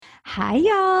Hi,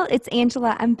 y'all. It's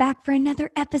Angela. I'm back for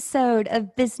another episode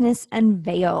of Business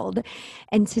Unveiled.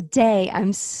 And today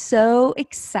I'm so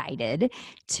excited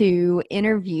to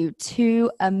interview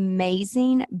two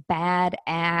amazing,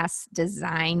 badass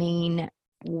designing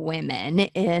women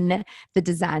in the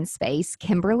design space,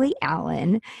 Kimberly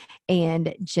Allen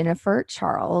and Jennifer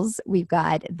Charles. We've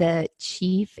got the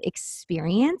Chief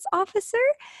Experience Officer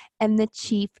and the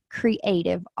Chief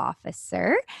Creative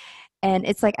Officer. And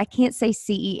it's like, I can't say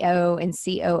CEO and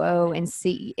COO and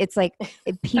C. It's like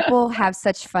people have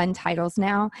such fun titles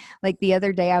now. Like the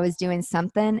other day I was doing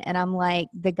something and I'm like,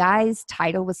 the guy's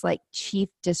title was like Chief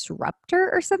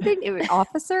Disruptor or something. It was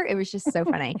officer. It was just so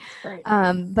funny. Right.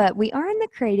 But we are in the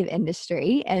creative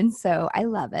industry. And so I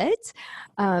love it.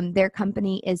 Their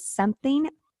company is Something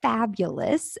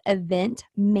Fabulous Event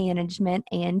Management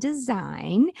and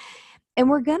Design. And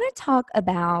we're going to talk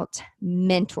about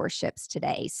mentorships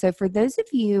today. So, for those of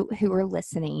you who are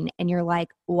listening and you're like,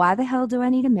 why the hell do I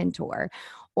need a mentor?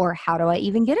 Or how do I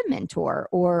even get a mentor?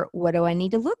 Or what do I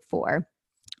need to look for?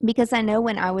 Because I know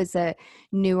when I was a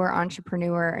newer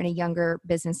entrepreneur and a younger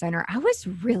business owner, I was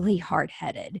really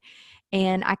hard-headed.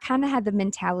 And I kind of had the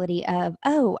mentality of,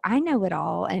 oh, I know it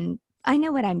all. And I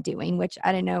know what I'm doing, which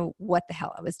I didn't know what the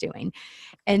hell I was doing.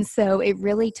 And so it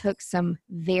really took some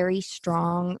very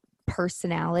strong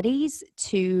personalities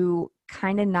to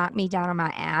kind of knock me down on my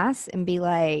ass and be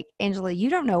like, Angela, you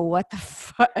don't know what the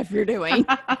fuck you're doing.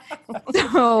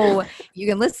 So you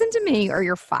can listen to me or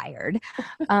you're fired.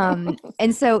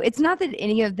 And so it's not that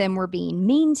any of them were being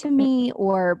mean to me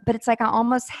but it's like I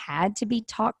almost had to be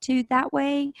talked to that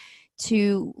way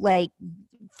to like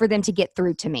for them to get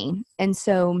through to me. And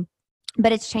so,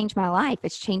 but it's changed my life.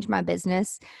 It's changed my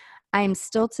business. I am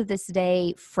still to this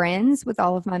day friends with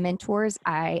all of my mentors.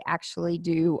 I actually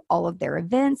do all of their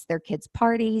events, their kids'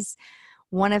 parties.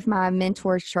 One of my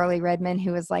mentors, Charlie Redmond,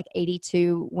 who was like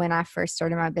 82 when I first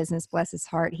started my business, bless his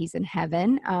heart, he's in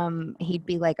heaven. He'd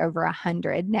be like over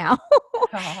 100 now.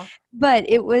 But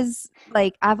it was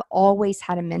like I've always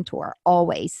had a mentor,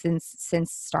 always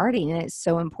since starting, and it's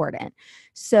so important.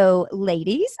 So,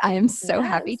 ladies, I am so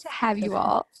happy to have you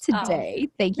all today.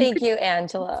 Thank you,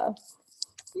 Angela.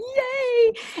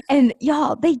 Yay! And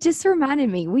y'all, they just reminded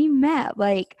me, we met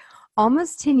like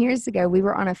almost 10 years ago. We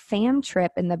were on a fam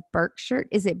trip in the Berkshire.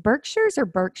 Is it Berkshires or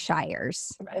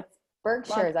Berkshires? It's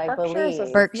Berkshires, I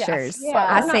believe. Berkshires. Yes.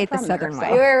 I say it the Southern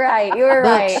way. You were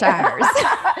right. Berkshires.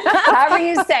 However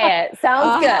you say it.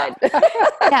 Sounds good.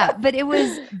 Yeah, but it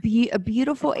was a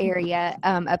beautiful area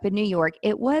up in New York.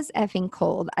 It was effing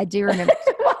cold. I do remember.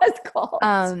 It was cold.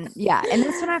 Yeah, and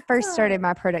this when I first started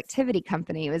my productivity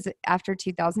company. It was after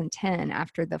 2010,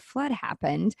 after the flood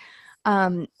happened.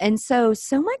 And so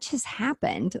much has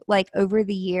happened like over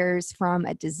the years from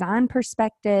a design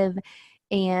perspective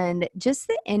and just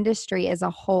the industry as a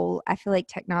whole. I feel like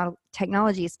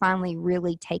technology has finally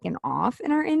really taken off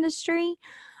in our industry.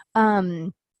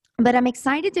 But I'm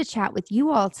excited to chat with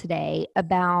you all today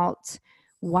about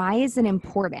why is it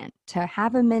important to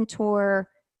have a mentor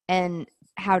and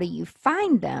how do you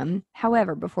find them?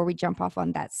 However, before we jump off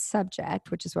on that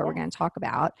subject, which is what we're going to talk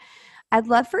about, I'd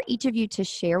love for each of you to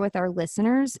share with our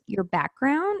listeners your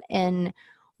background and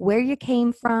where you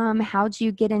came from, how'd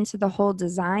you get into the whole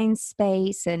design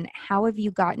space, and how have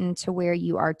you gotten to where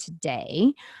you are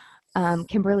today?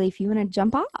 Kimberly, if you want to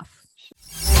jump off.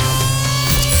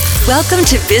 Welcome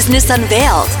to Business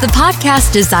Unveiled, the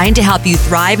podcast designed to help you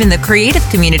thrive in the creative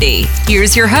community.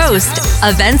 Here's your host,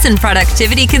 events and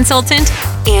productivity consultant,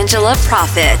 Angela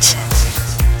Profit.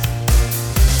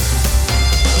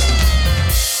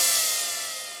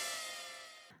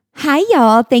 Hi,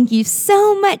 y'all. Thank you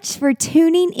so much for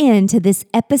tuning in to this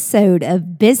episode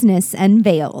of Business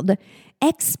Unveiled.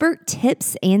 Expert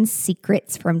tips and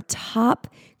secrets from top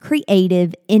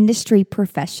creative industry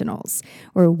professionals,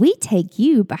 where we take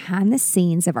you behind the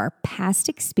scenes of our past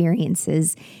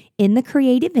experiences in the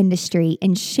creative industry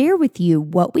and share with you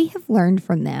what we have learned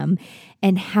from them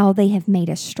and how they have made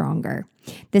us stronger.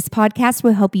 This podcast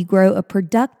will help you grow a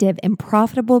productive and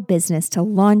profitable business to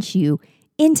launch you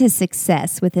into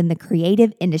success within the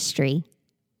creative industry.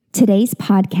 Today's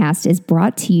podcast is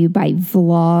brought to you by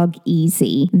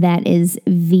VlogEasy. That is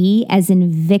V as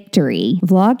in victory.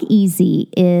 VlogEasy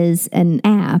is an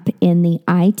app in the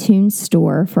iTunes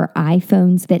store for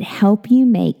iPhones that help you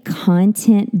make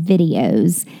content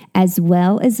videos as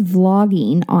well as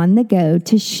vlogging on the go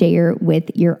to share with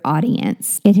your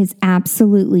audience. It has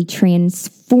absolutely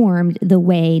transformed the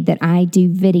way that I do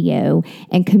video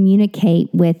and communicate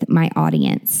with my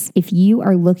audience. If you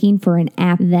are looking for an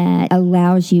app that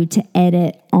allows you you to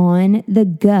edit on the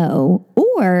go.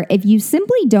 Or if you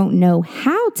simply don't know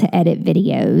how to edit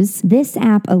videos, this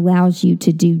app allows you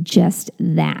to do just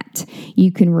that.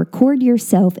 You can record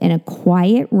yourself in a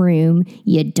quiet room.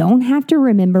 You don't have to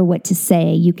remember what to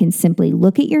say. You can simply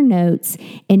look at your notes,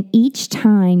 and each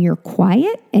time you're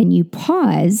quiet and you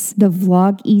pause, the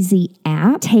Vlogeasy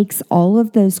app takes all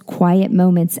of those quiet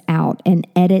moments out and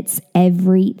edits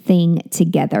everything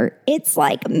together. It's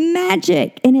like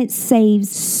magic, and it saves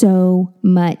so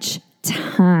much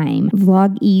time.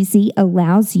 Vlogeasy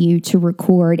allows you to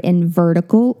record in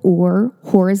vertical or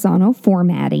horizontal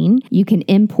formatting. You can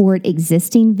import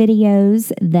existing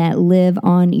videos that live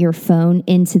on your phone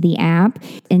into the app,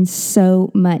 and so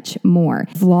much more.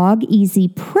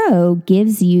 Vlogeasy Pro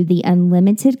gives you the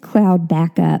unlimited cloud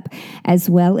backup as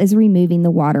well as removing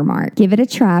the watermark. Give it a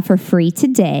try for free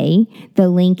today. The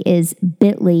link is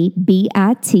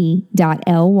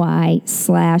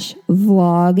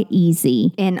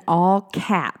bit.ly/Vlogeasy. In all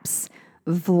caps,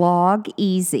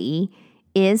 Vlogeasy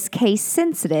is case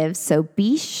sensitive, so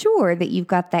be sure that you've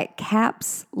got that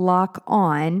caps lock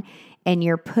on and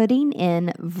you're putting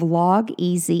in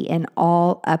Vlogeasy in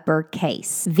all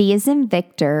uppercase. V as in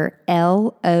Victor,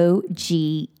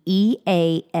 Logeasy.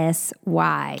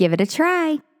 Give it a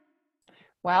try.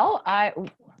 Well,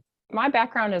 my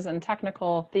background is in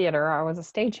technical theater. I was a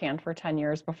stagehand for 10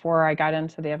 years before I got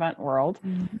into the event world.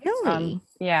 Really?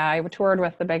 Yeah, I toured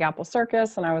with the Big Apple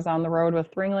Circus, and I was on the road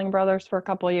with Ringling Brothers for a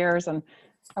couple of years. And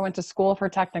I went to school for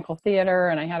technical theater,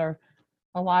 and I had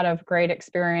a lot of great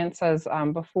experiences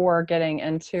before getting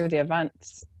into the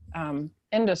events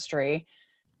industry.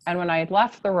 And when I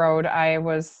left the road, I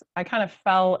kind of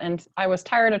fell, and I was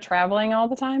tired of traveling all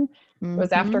the time. It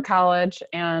was after college,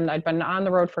 and I'd been on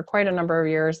the road for quite a number of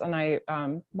years, and I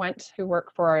went to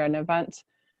work for an event,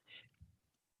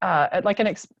 like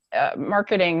an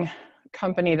marketing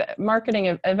company,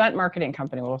 event marketing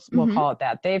company, we'll call it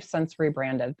that. They've since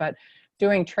rebranded, but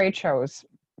doing trade shows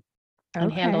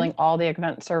and handling all the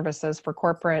event services for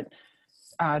corporate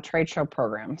trade show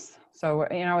programs. So,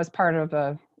 I was part of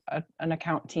an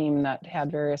account team that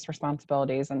had various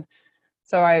responsibilities, and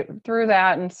so through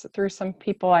that and through some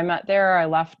people I met there, I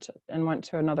left and went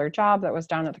to another job that was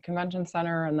down at the convention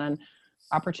center. And then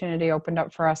opportunity opened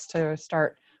up for us to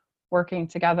start working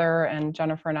together. And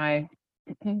Jennifer and I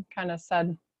kind of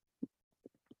said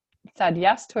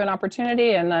yes to an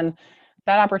opportunity. And then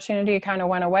that opportunity kind of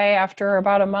went away after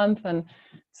about a month. And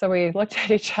so we looked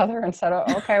at each other and said, oh,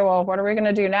 okay, well, what are we going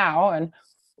to do now? And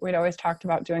we'd always talked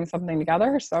about doing something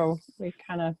together. So we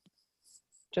kind of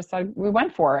just said, we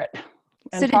went for it.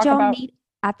 So did y'all meet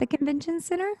at the convention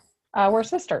center? We're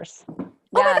sisters.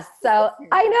 Yes. So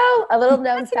I know a little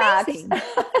known fact amazing.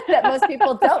 that most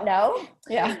people don't know.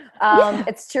 Yeah.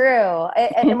 It's true.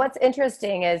 And what's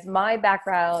interesting is my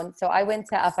background. So I went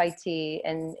to FIT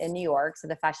in New York, so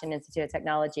the Fashion Institute of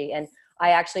Technology. And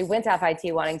I actually went to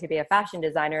FIT wanting to be a fashion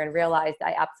designer and realized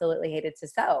I absolutely hated to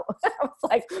sew. I was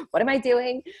like, what am I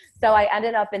doing? So I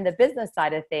ended up in the business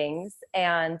side of things.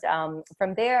 And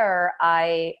from there,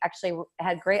 I actually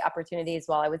had great opportunities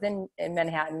while I was in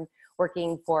Manhattan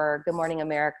working for Good Morning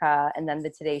America and then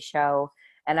the Today Show.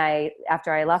 And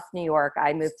after I left New York,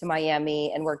 I moved to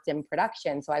Miami and worked in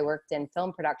production. So I worked in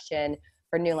film production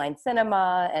for New Line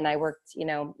Cinema, and I worked,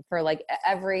 for like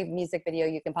every music video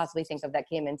you can possibly think of that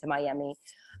came into Miami.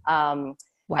 Wow.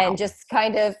 And just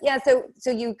kind of, so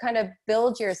you kind of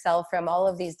build yourself from all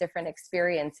of these different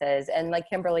experiences. And like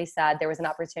Kimberly said, there was an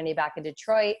opportunity back in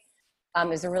Detroit. It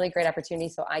was a really great opportunity.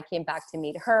 So I came back to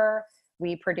meet her.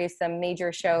 We produced some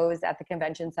major shows at the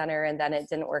convention center, and then it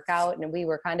didn't work out. And we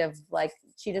were kind of like,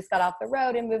 she just got off the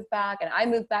road and moved back, and I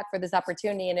moved back for this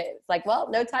opportunity. And it's like, well,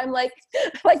 no time like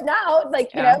now, do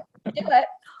it.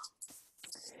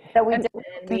 So we did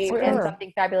it, and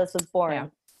something fabulous was born. Yeah.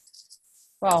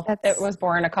 Well, it was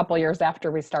born a couple years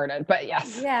after we started, but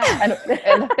yes. Yeah. And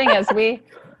the thing is,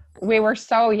 we were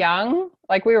so young,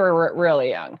 like we were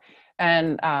really young,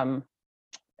 and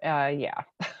yeah.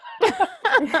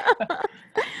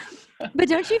 But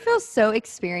don't you feel so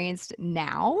experienced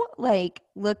now? Like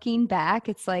looking back,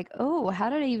 it's like, oh, how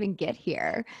did I even get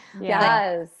here?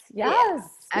 Yes.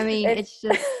 I mean, it's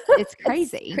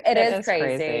crazy. It is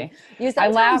crazy. I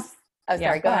laugh. Oh,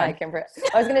 sorry. Go ahead, Kimber.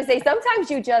 I was going to say, sometimes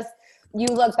you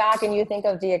look back and you think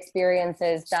of the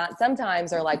experiences that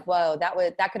sometimes are like, whoa, that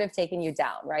could have taken you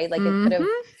down, right? Like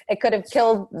it could have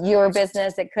killed your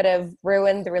business. It could have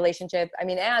ruined the relationship. I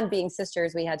mean, and being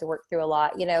sisters, we had to work through a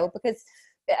lot, because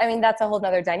I mean, that's a whole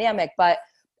nother dynamic. But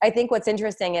I think what's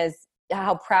interesting is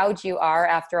how proud you are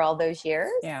after all those years.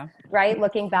 Yeah. Right.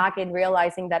 Looking back and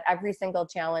realizing that every single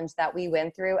challenge that we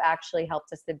went through actually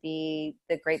helped us to be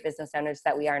the great business owners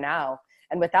that we are now.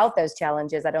 And without those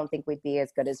challenges, I don't think we'd be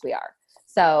as good as we are.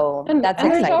 So that's and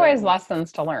exciting. there's always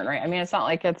lessons to learn, right? I mean, it's not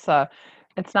like it's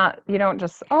not, you don't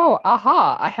just, oh,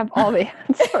 aha, I have all the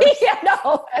answers. Yeah,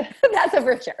 no, that's a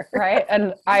for sure. Right.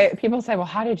 And people say, well,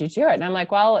 how did you do it? And I'm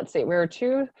like, well, let's see, we were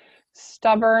too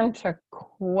stubborn to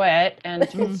quit and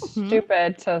too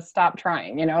stupid to stop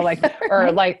trying,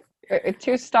 or like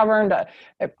too stubborn to,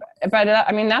 but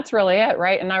I mean, that's really it.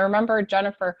 Right. And I remember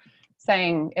Jennifer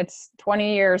saying it's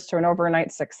 20 years to an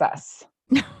overnight success.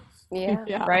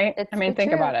 Yeah. Right. I mean,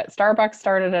 think about it. Starbucks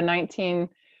started in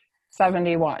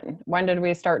 1971. When did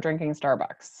we start drinking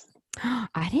Starbucks?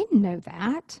 I didn't know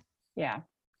that. Yeah.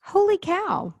 Holy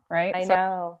cow. Right. I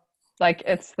know. Like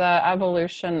it's the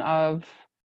evolution of,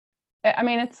 I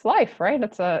mean, it's life, right?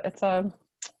 It's a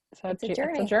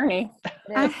journey.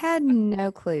 I had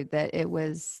no clue that it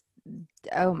was.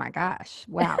 Oh my gosh.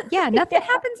 Wow. Yeah. Nothing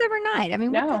happens overnight. I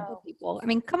mean, what the hell, people? I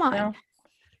mean, come on. No.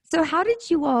 So how did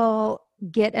you all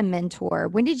get a mentor?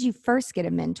 When did you first get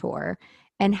a mentor?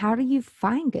 And how do you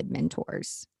find good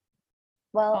mentors?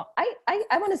 Well, I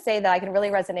want to say that I can really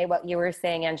resonate what you were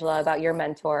saying, Angela, about your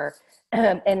mentor.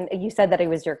 And you said that he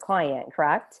was your client,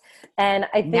 correct? And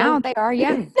I think now they are,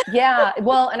 yeah. Yeah.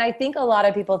 Well, and I think a lot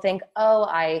of people think,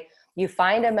 you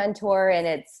find a mentor and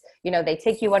it's, they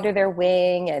take you under their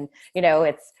wing and,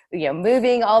 it's,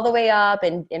 moving all the way up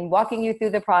and walking you through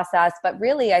the process. But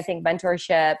really, I think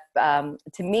mentorship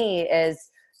to me is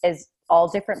all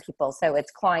different people. So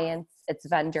it's clients, it's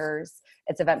vendors,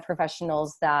 it's event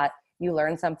professionals that you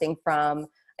learn something from.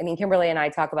 I mean, Kimberly and I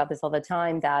talk about this all the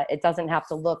time, that it doesn't have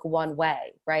to look one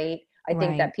way, right? I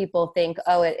think that people think,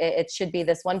 it should be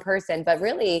this one person, but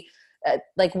really,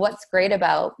 like what's great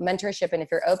about mentorship, and if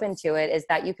you're open to it, is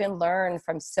that you can learn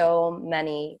from so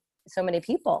many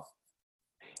people.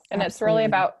 And it's really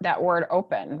about that word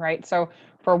open, right? So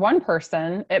for one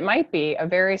person, it might be a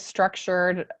very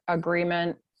structured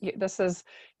agreement. This is,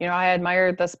 I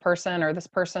admired this person, or this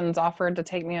person's offered to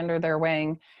take me under their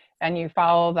wing, and you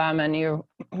follow them and you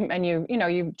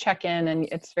check in, and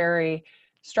it's very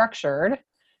structured.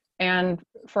 And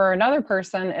for another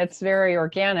person, it's very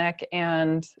organic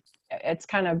and it's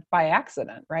kind of by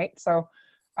accident, right? So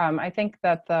I think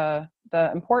that the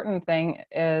important thing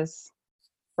is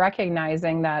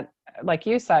recognizing that, like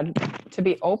you said, to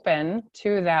be open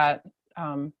to that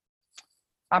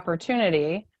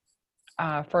opportunity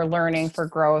for learning, for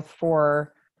growth,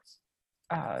 for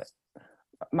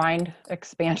mind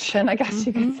expansion, I guess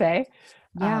you could say,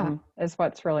 is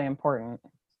what's really important.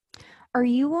 Are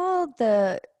you all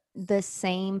the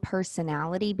same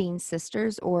personality, being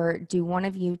sisters, or do one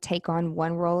of you take on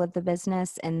one role of the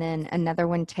business and then another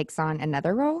one takes on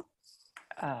another role?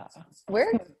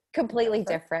 We're completely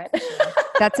different.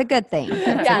 That's a good thing.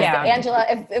 Yeah. Angela,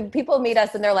 if people meet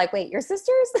us and they're like, wait, you're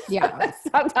sisters? Yeah.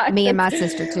 Sometimes. Me and my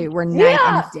sister too. We're night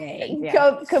and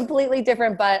day. Completely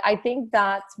different. But I think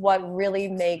that's what really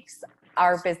makes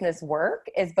our business work,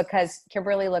 is because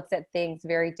Kimberly looks at things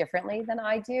very differently than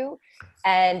I do.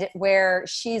 And where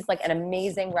she's like an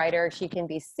amazing writer, she can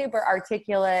be super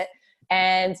articulate.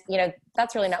 And,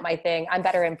 that's really not my thing. I'm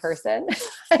better in person.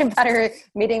 I'm better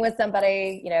meeting with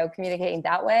somebody, communicating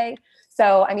that way.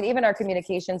 So, I mean, even our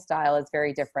communication style is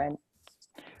very different,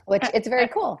 which it's very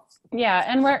cool. Yeah.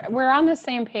 And we're on the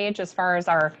same page as far as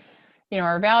our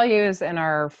values and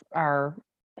our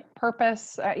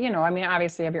purpose. I mean,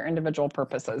 obviously you have your individual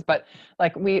purposes, but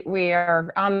like we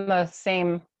are on the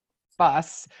same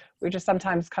bus. We just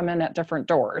sometimes come in at different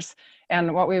doors.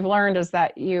 And what we've learned is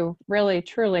that you really,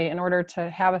 truly, in order to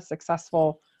have a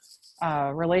successful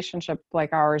relationship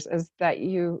like ours, is that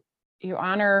you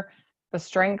honor the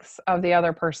strengths of the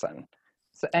other person.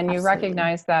 So, and you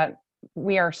recognize that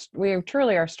we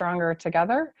truly are stronger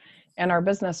together, and our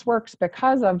business works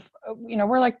because of,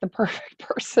 we're like the perfect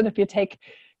person. If you take,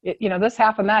 this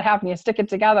half and that half and you stick it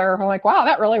together, we're like, wow,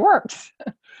 that really works.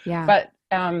 Yeah. But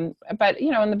in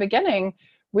the beginning,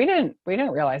 we didn't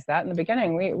realize that. In the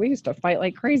beginning, we used to fight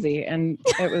like crazy, and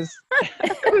it was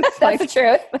That's like the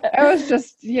truth. it was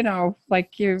just,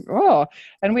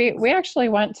 and we actually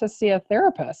went to see a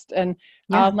therapist, and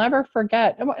I'll never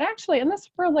forget. Actually, and this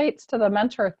relates to the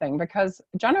mentor thing, because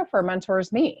Jennifer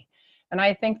mentors me, and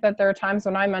I think that there are times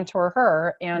when I mentor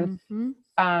her, and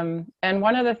and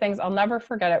one of the things I'll never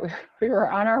forget it. We were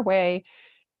on our way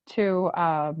to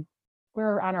a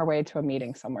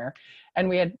meeting somewhere, and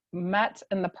we had met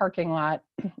in the parking lot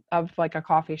of like a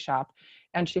coffee shop,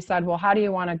 and she said, well, how do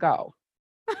you want to go?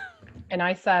 And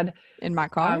I said, In my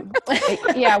car?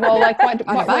 yeah, well, like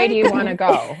what way do you bike? want to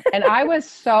go? And I was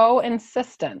so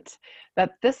insistent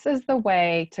that this is the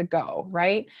way to go,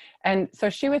 right? And so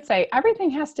she would say,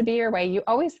 everything has to be your way. You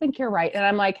always think you're right. And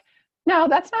I'm like, no,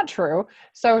 that's not true.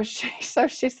 So she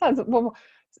says, well,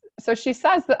 so she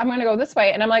says that I'm going to go this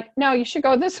way. And I'm like, no, you should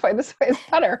go this way. This way is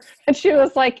better. And she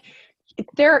was like,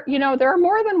 there are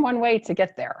more than one way to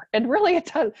get there. It really,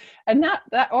 it does. And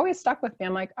that always stuck with me.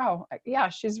 I'm like, oh yeah,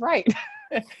 she's right.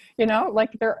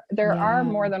 Like there are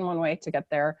more than one way to get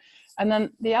there. And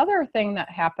then the other thing that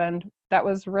happened that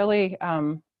was really,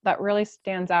 that really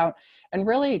stands out and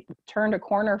really turned a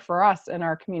corner for us in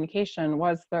our communication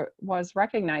was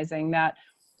recognizing that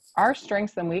our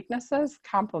strengths and weaknesses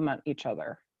complement each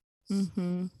other.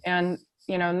 Mm-hmm. And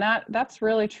and that's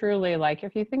really truly, like,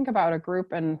 if you think about a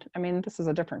group, and I mean, this is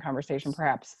a different conversation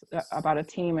perhaps about a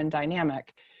team and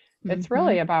dynamic. It's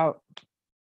really about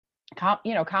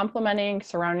complementing,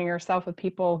 surrounding yourself with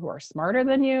people who are smarter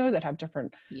than you, that have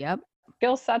different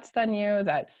skill sets than you,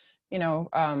 that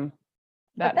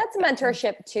but that's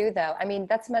mentorship too, though. I mean,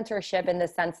 that's mentorship in the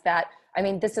sense that, I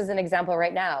mean, this is an example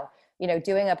right now,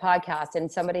 doing a podcast and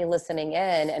somebody listening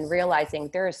in and realizing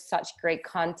there is such great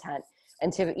content,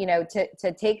 and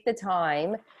to take the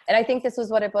time. And I think this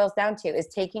is what it boils down to, is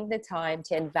taking the time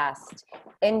to invest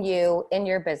in you, in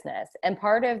your business. And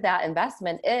part of that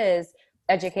investment is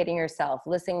educating yourself,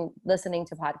 listening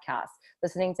to podcasts,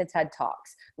 listening to TED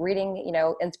Talks, reading,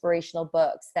 inspirational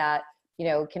books that,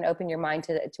 can open your mind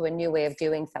to a new way of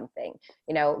doing something,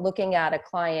 looking at a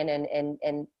client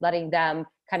and letting them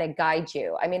kind of guide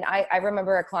you. I mean, I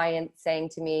remember a client saying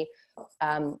to me,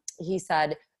 he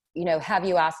said, have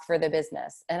you asked for the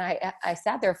business? And I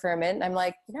sat there for a minute and I'm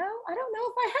like, I don't know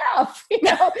if I have,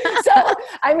 so,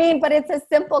 I mean, but it's a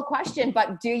simple question,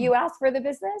 but do you ask for the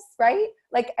business? Right?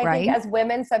 Like, I think as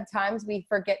women, sometimes we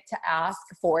forget to ask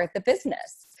for the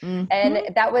business. Mm-hmm.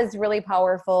 And that was really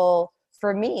powerful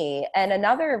for me. And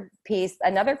another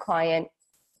client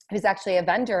who's actually a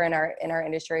vendor in our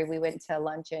industry, we went to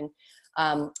lunch and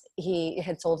he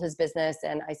had sold his business,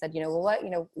 and I said,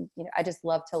 I just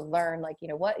love to learn, like,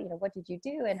 what did you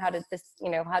do, and how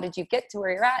did you get to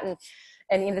where you're at,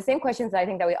 and the same questions I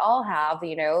think that we all have,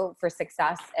 for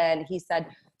success. And he said,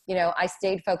 I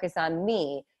stayed focused on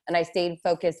me, and I stayed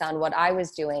focused on what I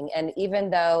was doing. And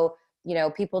even though,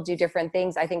 people do different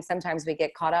things, I think sometimes we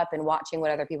get caught up in watching what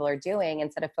other people are doing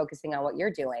instead of focusing on what you're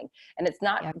doing. And it's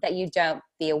not that you don't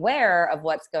be aware of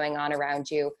what's going on around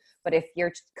you, but if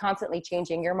you're constantly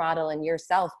changing your model and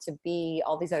yourself to be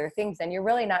all these other things, then you're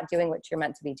really not doing what you're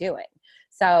meant to be doing.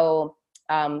 So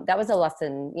that was a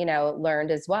lesson, learned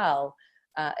as well.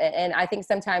 And I think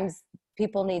sometimes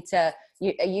people need to,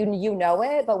 you know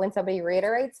it, but when somebody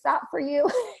reiterates that for you,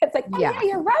 it's like, yeah,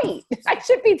 you're right. I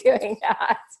should be doing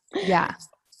that. Yeah.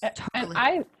 Totally.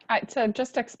 And I to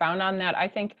just expound on that, I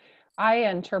think I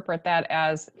interpret that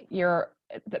as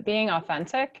being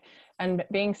authentic and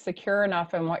being secure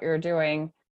enough in what you're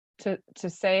doing to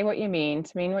say what you mean,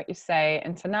 to mean what you say,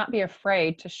 and to not be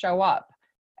afraid to show up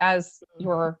as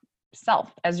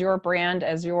yourself, as your brand,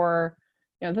 as your,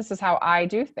 this is how I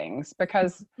do things.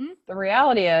 Because the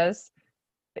reality is,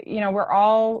 we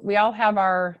all have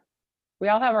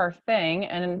our thing.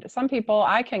 And some people,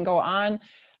 I can go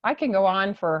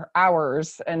on for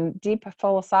hours and deep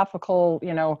philosophical,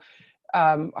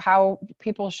 how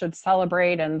people should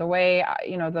celebrate, and the way,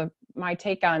 our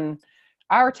take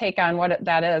on what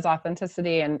that is,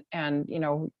 authenticity, and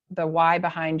the why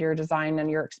behind your design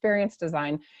and your experience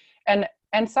design. And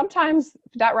sometimes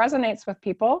that resonates with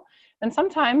people. And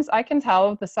sometimes I can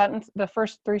tell the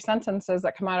first 3 sentences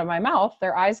that come out of my mouth,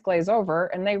 their eyes glaze over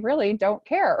and they really don't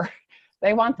care.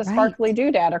 They want the sparkly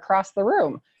doodad across the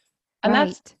room. And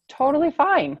that's totally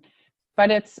fine.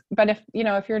 But if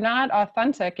you're not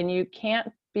authentic and you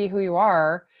can't be who you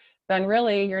are, then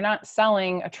really you're not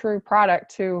selling a true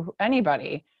product to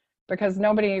anybody, because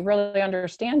nobody really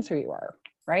understands who you are,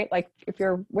 right? Like, if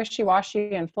you're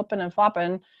wishy-washy and flipping and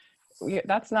flopping,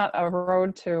 that's not a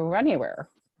road to anywhere.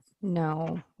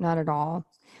 No, not at all.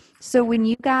 So when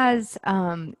you guys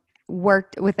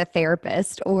worked with a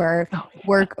therapist or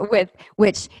work with,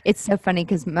 which it's so funny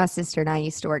because my sister and I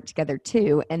used to work together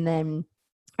too. And then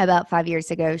about 5 years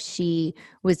ago, she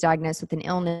was diagnosed with an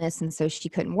illness, and so she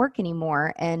couldn't work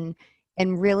anymore. And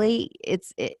really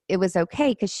it was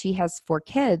okay because she has 4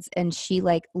 kids and she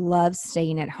loves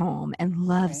staying at home and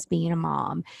loves being a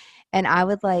mom. And I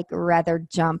would rather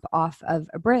jump off of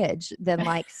a bridge than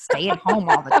stay at home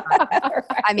all the time.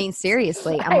 I mean,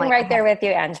 seriously. I'm right there with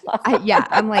you, Angela.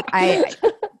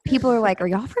 People are like, are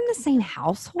y'all from the same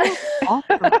household?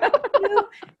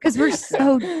 Because we're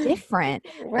so different.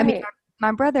 Right. I mean,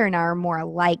 my brother and I are more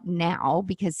alike now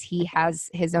because he has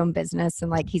his own business and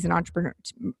like he's an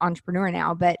entrepreneur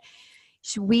now, but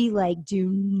we like do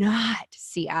not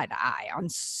see eye to eye on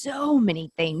so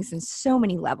many things and so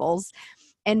many levels.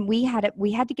 And we had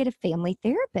to get a family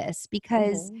therapist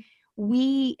because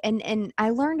and I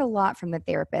learned a lot from the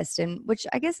therapist, and which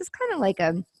I guess is kind of like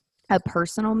a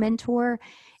personal mentor.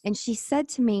 And she said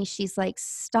to me, she's like,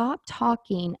 stop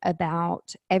talking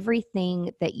about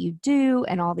everything that you do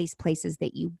and all these places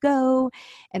that you go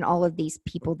and all of these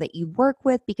people that you work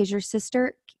with, because your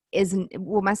sister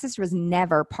my sister was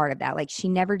never part of that. Like, she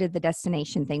never did the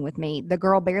destination thing with me. The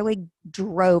girl barely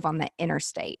drove on the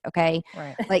interstate. Okay.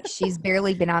 Right. Like, she's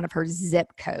barely been out of her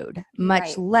zip code,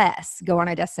 much less go on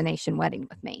a destination wedding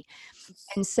with me.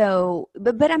 And so,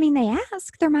 but I mean, they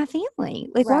ask, they're my family.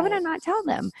 Like, why would I not tell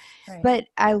them? Right. But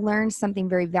I learned something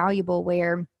very valuable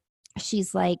where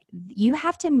she's like, you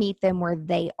have to meet them where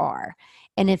they are.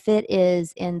 And if it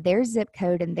is in their zip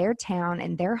code and their town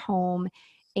and their home,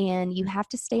 and you have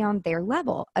to stay on their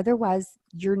level. Otherwise,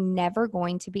 you're never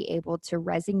going to be able to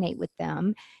resonate with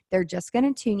them. They're just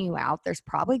going to tune you out. There's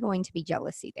probably going to be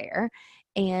jealousy there.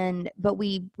 But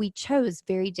we chose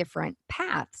very different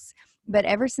paths. But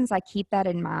ever since I keep that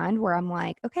in mind, where I'm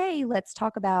like, okay, let's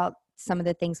talk about some of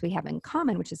the things we have in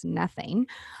common, which is nothing.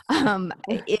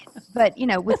 But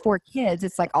with 4 kids,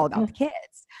 it's like all about the kids.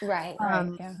 Right.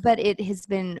 But it has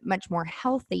been much more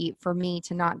healthy for me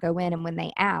to not go in. And when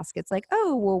they ask, it's like,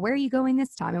 oh, well, where are you going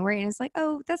this time? And it's like,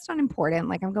 oh, that's not important.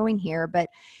 Like, I'm going here, but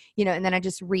and then I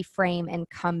just reframe and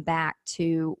come back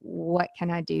to what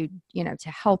can I do, to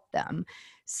help them.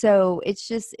 So it's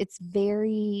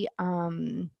very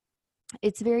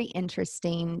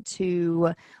interesting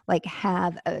to like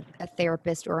have a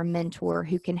therapist or a mentor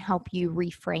who can help you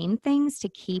reframe things to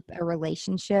keep a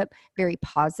relationship very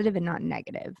positive and not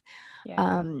negative.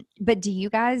 Yeah. But do you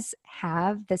guys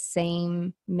have the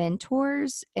same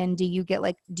mentors, and do you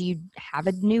have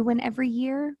a new one every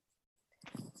year?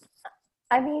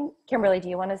 I mean, Kimberly, do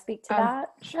you want to speak to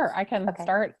that? Sure, I can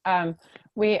start. I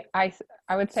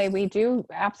would say we do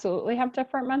absolutely have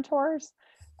different mentors.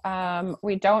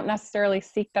 We don't necessarily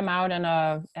seek them out in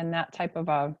that type of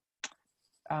a,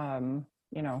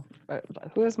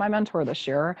 who is my mentor this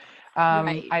year?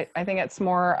 Right. I think it's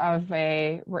more of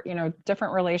a,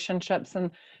 different relationships, and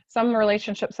some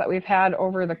relationships that we've had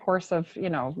over the course of,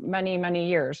 many, many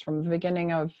years from the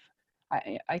beginning of,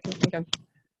 I can think of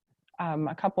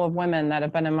a couple of women that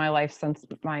have been in my life since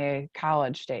my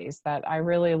college days that I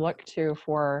really look to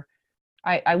for,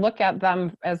 I look at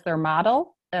them as their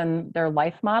model and their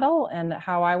life model and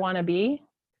how I want to be.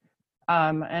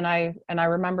 And I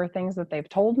remember things that they've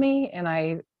told me, and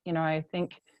I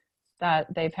think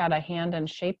that they've had a hand in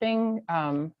shaping.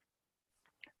 I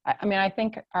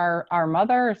think our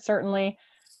mother certainly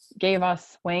gave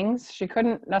us wings. She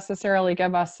couldn't necessarily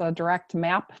give us a direct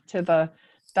map to the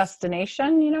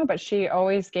destination, but she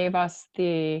always gave us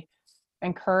the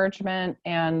encouragement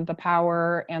and the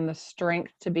power and the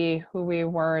strength to be who we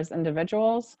were as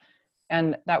individuals.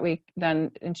 And that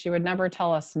and she would never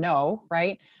tell us no,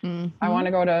 right? Mm-hmm. I want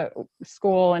to go to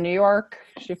school in New York.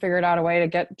 She figured out a way to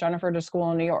get Jennifer to school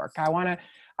in New York.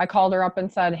 I called her up and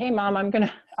said, hey mom,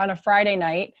 on a Friday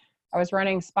night, I was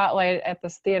running Spotlight at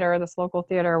this local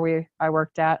theater I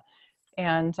worked at.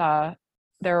 And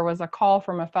there was a call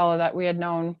from a fellow that we had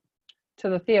known to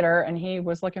the theater, and he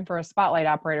was looking for a Spotlight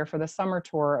operator for the summer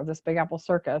tour of this Big Apple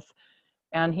Circus.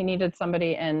 And he needed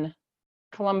somebody in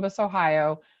Columbus,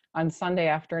 Ohio on Sunday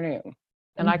afternoon.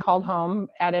 And I called home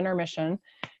at intermission.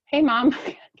 Hey mom,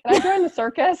 can I join the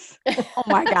circus? Oh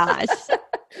my gosh.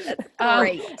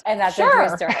 Great. And that's sure. a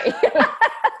true story.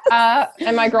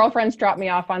 And my girlfriends dropped me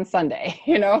off on Sunday,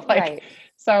 Right.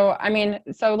 So,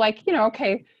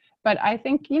 okay. But I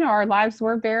think, our lives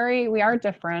we are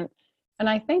different. And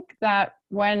I think that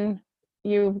when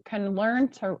you can learn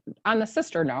to, on the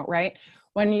sister note, right?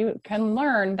 When you can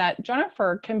learn that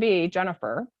Jennifer can be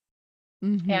Jennifer,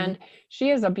 Mm-hmm. and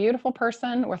she is a beautiful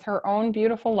person with her own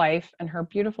beautiful life and her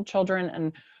beautiful children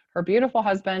and her beautiful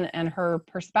husband and her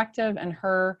perspective and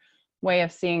her way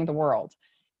of seeing the world.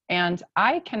 And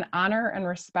I can honor and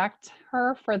respect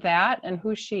her for that and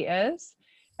who she is.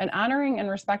 And honoring and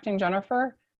respecting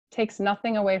Jennifer takes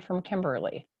nothing away from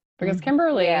Kimberly, because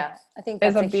Kimberly I think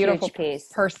that's is a beautiful huge piece.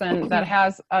 person that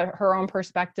has her own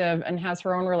perspective and has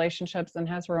her own relationships and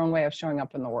has her own way of showing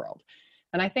up in the world.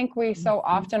 And I think we so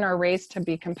often are raised to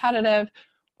be competitive,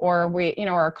 or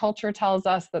our culture tells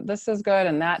us that this is good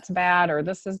and that's bad, or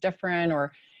this is different,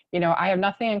 or, I have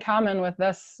nothing in common with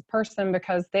this person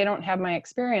because they don't have my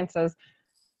experiences.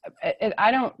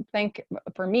 I don't think,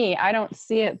 for me, I don't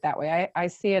see it that way. I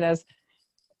see it as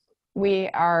we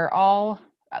are all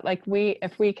like,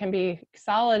 if we can be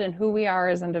solid in who we are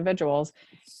as individuals,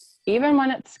 even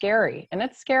when it's scary, and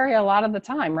it's scary a lot of the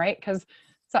time, right? Because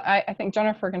I think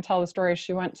Jennifer can tell the story.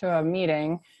 She went to a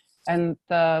meeting and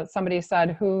somebody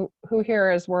said, who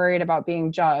here is worried about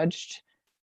being judged?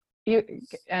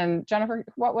 And Jennifer,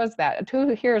 what was that?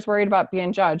 Who here is worried about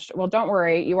being judged? Well, don't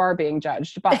worry, you are being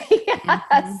judged, but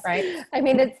yes, right? I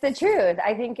mean, it's the truth.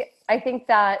 I think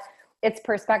that it's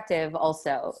perspective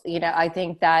also. I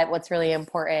think that what's really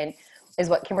important is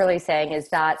what Kimberly's saying, is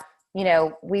that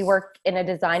we work in a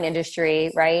design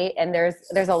industry, right? And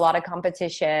there's a lot of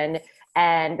competition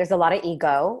and there's a lot of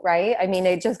ego, right? I mean,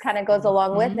 it just kind of goes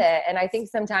along with it. And I think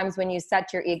sometimes when you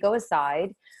set your ego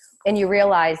aside and you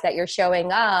realize that you're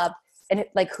showing up, and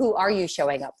like, who are you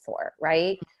showing up for,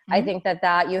 right? I think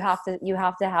that you have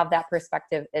to have that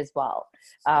perspective as well.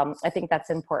 I think that's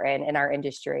important in our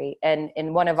industry. And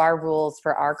one of our rules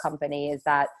for our company is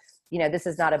that, this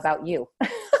is not about you.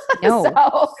 No.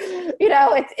 So,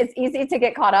 it's easy to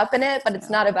get caught up in it, but it's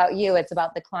not about you. It's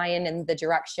about the client and the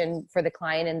direction for the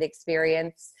client and the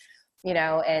experience,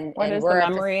 and what is the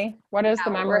memory? What is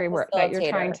the memory that you're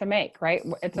trying to make, right?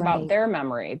 It's about their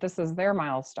memory. This is their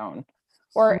milestone.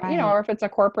 Or, or if it's a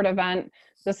corporate event,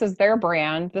 this is their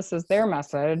brand, this is their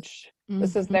message,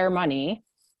 this is their money,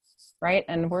 right?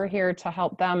 And we're here to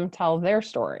help them tell their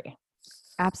story.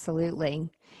 Absolutely.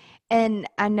 And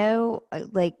I know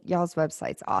like y'all's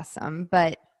website's awesome,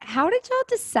 but how did y'all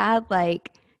decide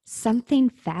like something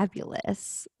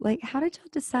fabulous? Like, how did y'all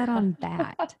decide on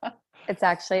that? It's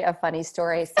actually a funny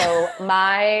story. So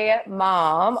my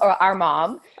mom, or our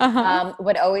mom,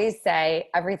 would always say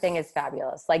everything is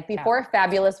fabulous. Like, before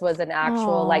fabulous was an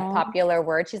actual like popular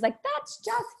word, she's like, that's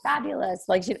just fabulous.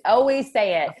 Like, she'd always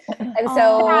say it. And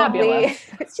so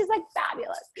she's like,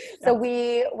 fabulous. So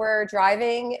we were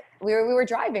driving. We were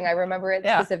driving. I remember it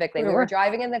specifically. We were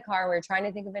driving in the car. We were trying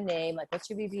to think of a name. Like, what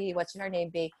should we be? What should our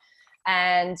name be?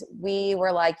 And we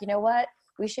were like, you know what?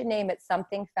 We should name it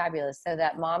something fabulous so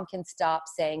that mom can stop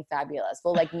saying fabulous.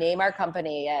 We'll like name our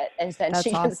company it, and then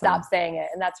she can stop saying it.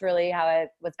 And that's really how it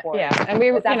was born. Yeah. And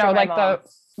we, like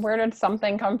where did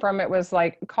something come from? It was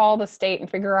like, call the state and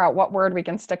figure out what word we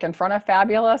can stick in front of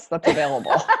fabulous that's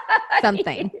available.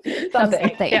 Something.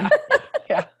 Yeah.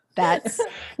 That's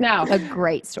now a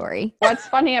great story. What's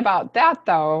funny about that,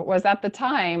 though, was at the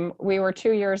time we were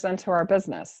 2 years into our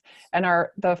business, and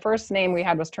the first name we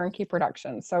had was Turnkey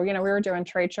Productions. So, we were doing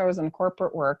trade shows and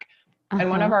corporate work, and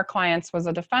one of our clients was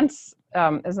is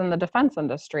in the defense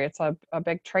industry. It's a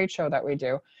big trade show that we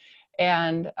do,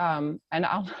 and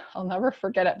I'll never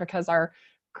forget it because our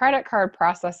credit card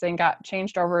processing got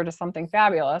changed over to something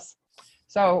fabulous.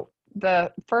 So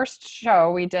the first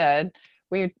show we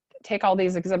take all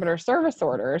these exhibitor service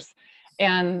orders,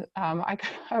 and I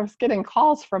was getting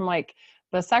calls from like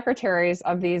the secretaries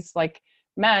of these like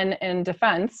men in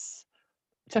defense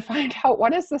to find out,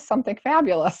 what is this something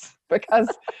fabulous, because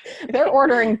they're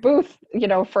ordering booth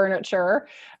furniture,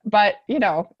 but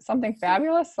something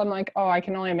fabulous. I'm like, oh, I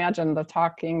can only imagine the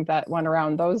talking that went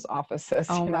around those offices.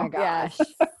 Oh my gosh.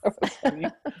 That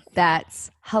was That's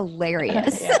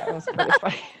hilarious. Yeah, it was pretty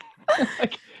funny.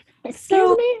 Like,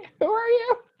 excuse me, who are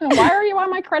you? And why are you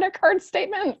on my credit card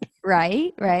statement?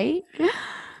 Right.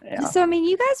 Yeah. So, I mean,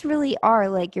 you guys really are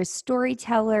like, you're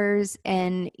storytellers,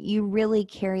 and you really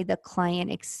carry the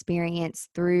client experience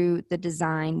through the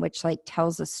design, which like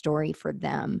tells a story for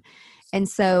them. And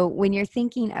so when you're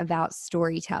thinking about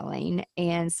storytelling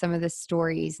and some of the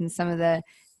stories and some of the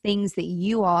things that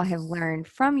you all have learned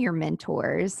from your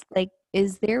mentors, like,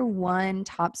 is there one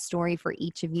top story for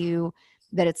each of you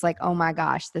that it's like, oh my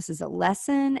gosh, this is a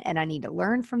lesson and I need to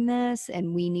learn from this,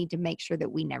 and we need to make sure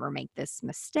that we never make this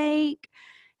mistake?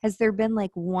 Has there been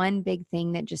like one big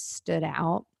thing that just stood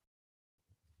out?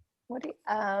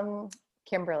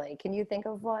 Kimberly, can you think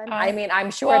of one? I mean, I'm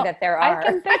sure that there are. I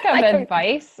can think of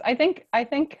advice. I think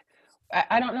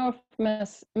I don't know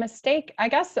if mistake. I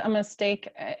guess a mistake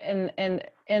in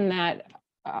that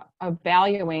of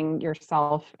valuing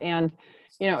yourself, and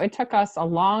it took us a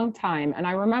long time. And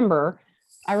I remember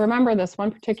this one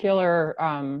particular.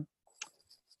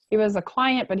 He was a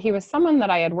client, but he was someone that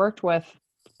I had worked with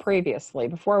previously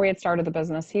before we had started the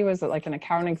business. He was like an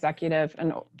account executive,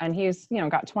 and he's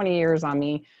got 20 years on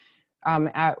me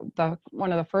at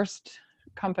one of the first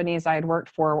companies I had worked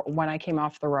for when I came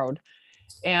off the road.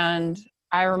 And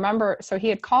I remember, so he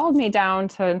had called me down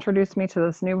to introduce me to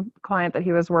this new client that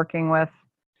he was working with,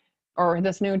 or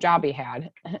this new job he had,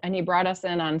 and he brought us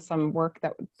in on some work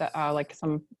that it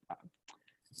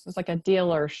was like a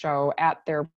dealer show at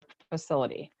their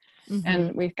facility. Mm-hmm.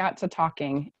 And we got to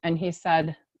talking, and he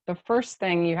said, the first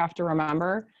thing you have to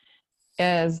remember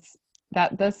is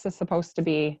that this is supposed to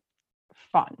be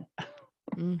fun.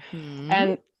 Mm-hmm.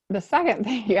 And the second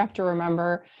thing you have to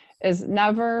remember is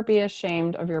never be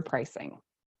ashamed of your pricing.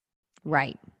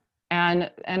 Right. And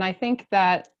I think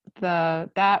that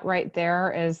that right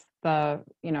there is we're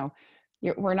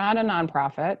not a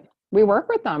nonprofit. We work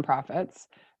with nonprofits,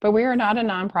 but we are not a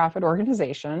nonprofit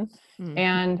organization. Mm-hmm.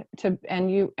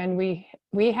 And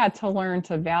we had to learn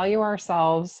to value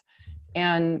ourselves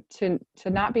and to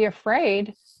not be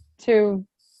afraid to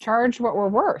charge what we're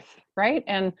worth, right?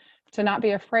 And to not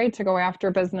be afraid to go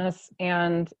after business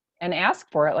and ask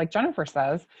for it, like Jennifer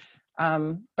says,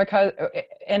 because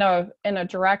in a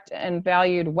direct and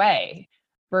valued way,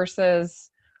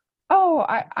 versus, oh,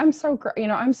 I'm so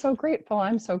I'm so grateful.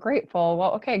 I'm so grateful.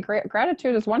 Well, okay,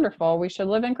 gratitude is wonderful. We should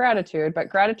live in gratitude, but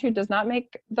gratitude does not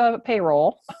make the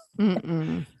payroll,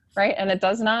 Mm-mm. right? And it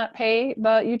does not pay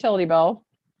the utility bill,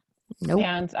 Nope.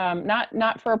 and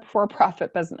not for a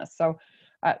for-profit business. So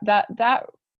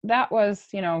that was,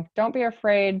 don't be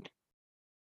afraid.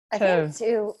 I think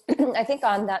too, I think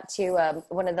on that too,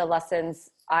 one of the lessons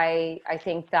I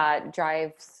think that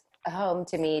drives home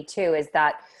to me too is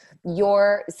that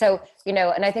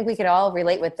and I think we could all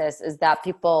relate with this, is that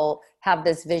people have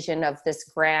this vision of this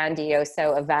grandiose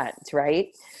event,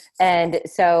 right? And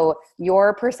so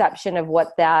your perception of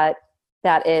what that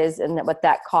is and what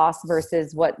that costs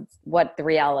versus what the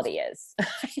reality is.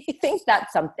 I think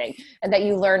that's something, and that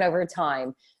you learn over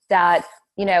time that,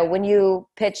 when you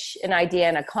pitch an idea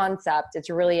and a concept, it's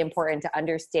really important to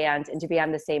understand and to be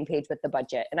on the same page with the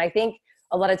budget. And I think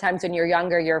a lot of times when you're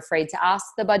younger, you're afraid to ask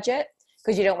the budget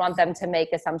because you don't want them to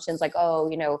make assumptions like,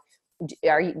 oh,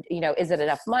 are you, is it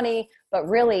enough money? But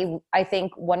really, I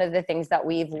think one of the things that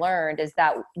we've learned is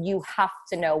that you have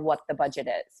to know what the budget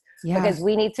is. Yeah. Because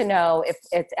we need to know if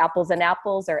it's apples and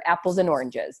apples or apples and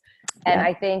oranges. And Yeah.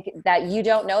 I think that you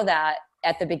don't know that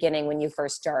at the beginning when you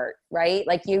first start, right?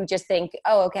 Like you just think,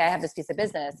 oh, okay, I have this piece of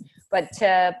business. But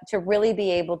to really be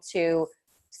able to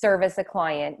service a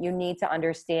client, you need to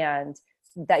understand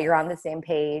that you're on the same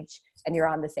page and you're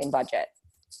on the same budget.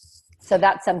 So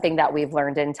that's something that we've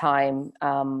learned in time,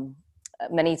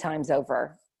 many times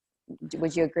over.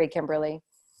 Would you agree, Kimberly?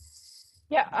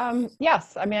 Yeah.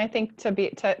 Yes. I mean, I think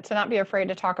to not be afraid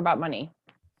to talk about money,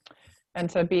 and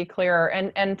to be clear,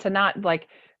 and to not like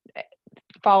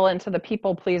fall into the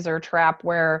people pleaser trap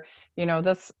where,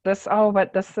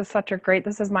 but this is such a great,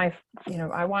 this is my,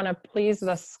 I want to please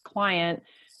this client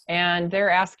and they're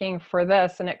asking for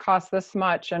this and it costs this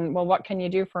much. And well, what can you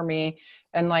do for me?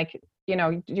 And like,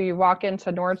 do you walk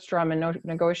into Nordstrom and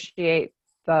negotiate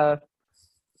the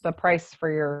price for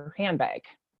your handbag?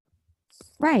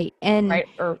 Right. And right?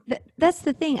 Or that's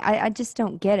the thing. I just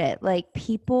don't get it. Like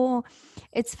people,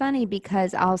 it's funny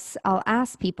because I'll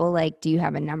ask people like, do you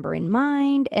have a number in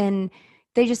mind? And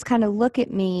they just kind of look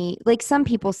at me like some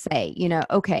people say,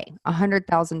 okay,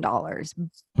 $100,000,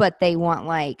 but they want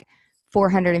like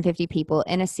 450 people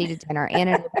in a seated dinner and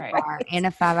a bar and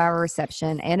a 5-hour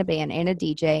reception and a band and a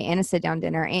DJ and a sit down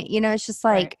dinner. And, it's just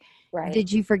like, Right.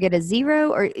 Did you forget a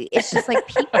zero? Or it's just like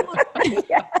people,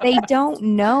 they don't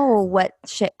know what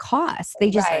shit costs. They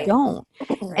just don't.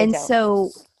 And so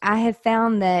I have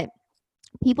found that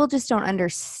people just don't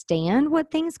understand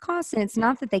what things cost. And it's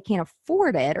not that they can't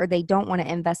afford it or they don't want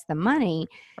to invest the money.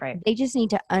 Right. They just need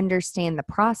to understand the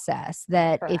process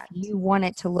that if you want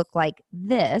it to look like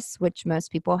this, which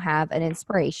most people have an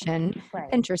inspiration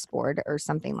Pinterest board or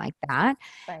something like that.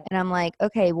 Right. And I'm like,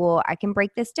 okay, well, I can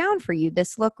break this down for you.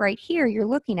 This look right here you're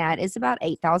looking at is about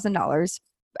 $8,000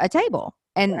 a table.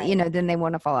 And, then they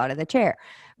want to fall out of the chair.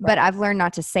 But I've learned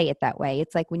not to say it that way.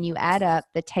 It's like when you add up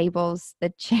the tables, the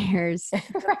chairs,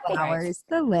 the flowers,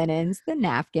 the linens, the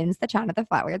napkins, the china, the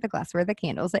flour, the glassware, the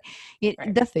candles,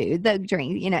 the food, the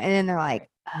drink, and then they're like,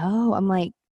 oh, I'm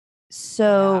like,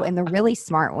 so, and the really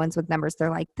smart ones with numbers, they're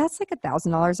like, that's like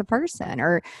 $1,000 a person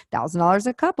or $1,000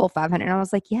 a couple, 500. And I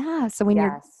was like, yeah. So when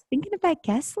you're thinking of that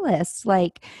guest list,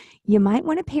 like you might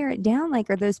want to pare it down. Like,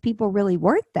 are those people really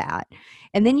worth that?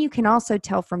 And then you can also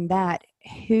tell from that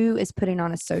who is putting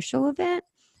on a social event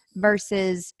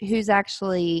versus who's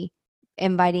actually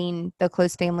inviting the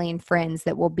close family and friends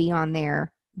that will be on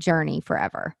their journey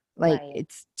forever. Like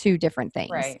it's two different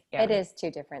things. Right. Yeah. It is two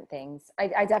different things.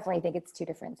 I definitely think it's two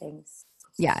different things.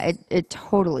 Yeah, it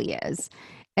totally is.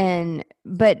 And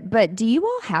but do you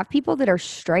all have people that are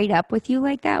straight up with you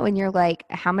like that when you're like,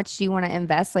 how much do you want to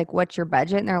invest? Like, what's your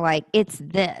budget? And they're like, it's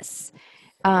this.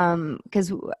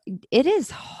 Because it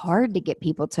is hard to get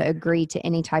people to agree to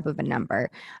any type of a number.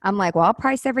 I'm like, well, I'll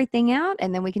price everything out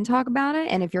and then we can talk about it.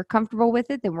 And if you're comfortable with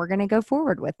it, then we're going to go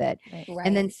forward with it. Right.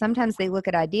 And then sometimes they look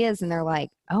at ideas and they're like,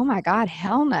 oh my God,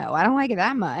 hell no, I don't like it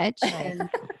that much. Right. And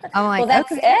I'm like, Well,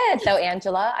 that's okay. it though,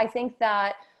 Angela. I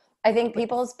think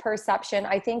people's perception,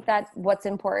 I think that what's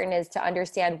important is to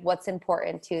understand what's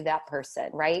important to that person,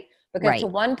 right? Because to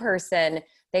one person,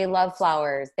 they love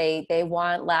flowers. They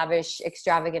want lavish,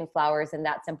 extravagant flowers, and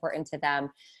that's important to them.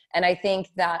 And I think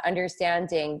that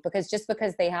understanding, because just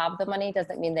because they have the money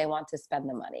doesn't mean they want to spend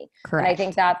the money. Correct. And I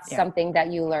think that's something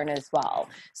that you learn as well.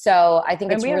 So I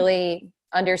think it's really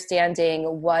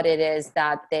understanding what it is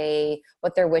that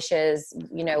what their wishes,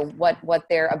 what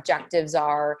their objectives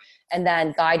are, and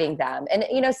then guiding them. And,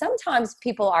 sometimes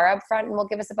people are upfront and will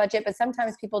give us a budget, but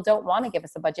sometimes people don't want to give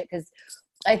us a budget because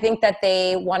I think that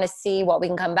they want to see what we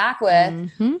can come back with.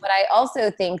 Mm-hmm. But I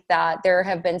also think that there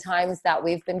have been times that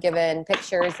we've been given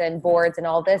pictures and boards and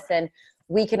all this, and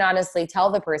we can honestly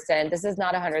tell the person, this is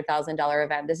not $100,000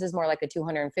 event. This is more like a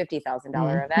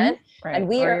 $250,000 event. Right. And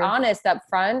we are honest up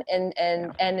front. And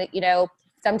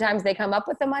sometimes they come up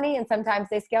with the money and sometimes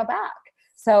they scale back.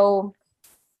 So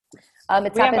we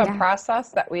have a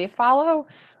process that we follow.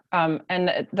 And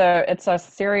it's a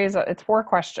series, it's 4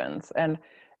 questions, and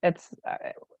it's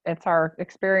our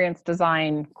experience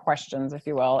design questions, if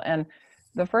you will. And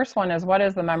the first one is, what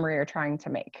is the memory you're trying to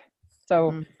make?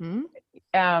 So,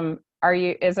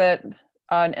 is it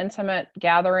an intimate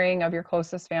gathering of your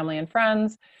closest family and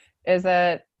friends? Is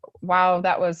it, wow,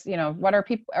 that was, what are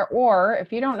people, or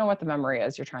if you don't know what the memory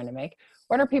is you're trying to make,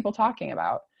 what are people talking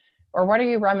about? Or what are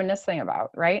you reminiscing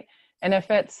about, right? And if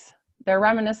they're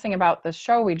reminiscing about the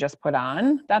show we just put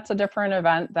on, that's a different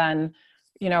event than,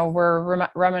 we're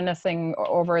reminiscing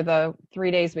over the 3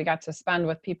 days we got to spend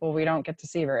with people we don't get to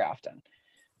see very often.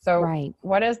 So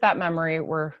what is that memory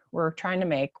we're trying to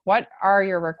make? What are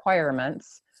your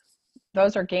requirements?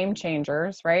 Those are game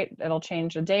changers, right? It'll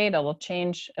change a date, it'll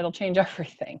change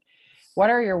everything. What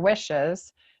are your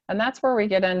wishes? And that's where we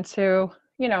get into,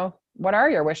 what are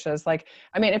your wishes? Like,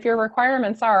 I mean, if your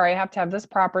requirements are, I have to have this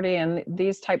property and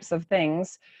these types of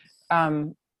things,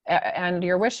 and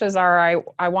your wishes are,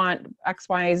 I want X,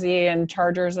 Y, Z and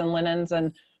chargers and linens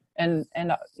and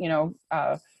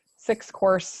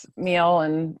 6-course meal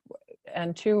and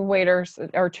 2 waiters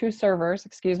or 2 servers,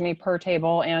 per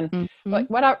table, and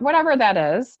whatever that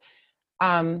is.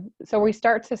 So we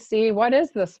start to see, what is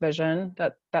this vision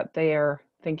that they are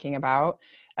thinking about?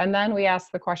 And then we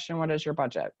ask the question, what is your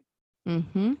budget?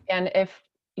 And if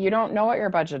you don't know what your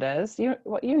budget is, you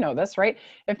know this, right?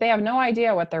 If they have no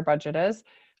idea what their budget is,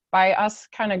 by us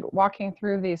kind of walking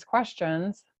through these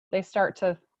questions, they start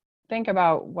to think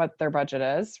about what their budget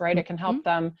is, right? It can help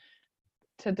them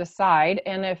to decide.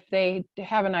 And if they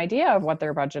have an idea of what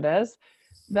their budget is,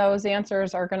 those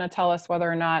answers are going to tell us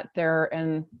whether or not they're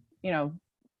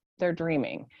they're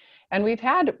dreaming. And we've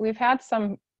had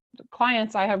some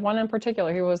clients. I have one in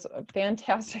particular who was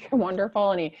fantastic and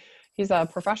wonderful, and he's a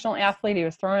professional athlete. He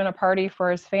was throwing a party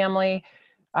for his family.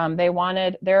 They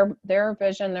wanted their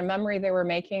vision, their memory they were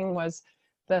making was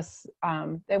this.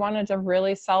 They wanted to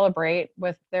really celebrate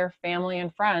with their family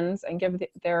and friends and give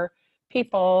their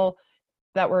people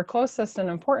that were closest and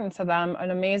important to them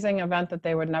an amazing event that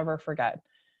they would never forget.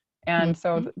 And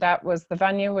so that was, the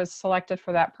venue was selected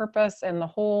for that purpose, and the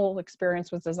whole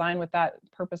experience was designed with that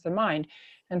purpose in mind.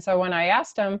 And so when I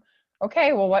asked him,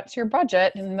 okay, well, what's your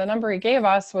budget? And the number he gave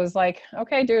us was like,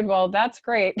 okay, dude, well, that's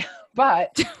great.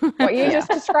 But what you just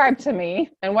described to me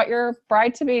and what your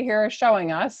bride-to-be here is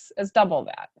showing us is double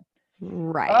that.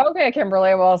 Right. Okay,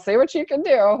 Kimberly, well, see what you can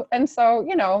do. And so,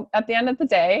 at the end of the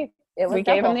day, we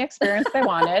gave them the experience they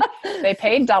wanted. They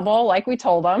paid double like we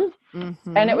told them.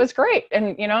 And it was great.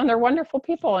 And, and they're wonderful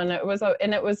people. And it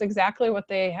was exactly what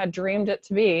they had dreamed it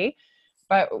to be.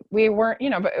 But we weren't,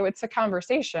 but it's a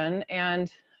conversation.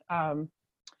 And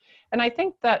I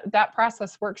think that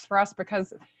process works for us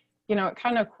because, it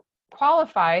kind of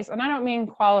qualifies, and I don't mean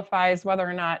qualifies whether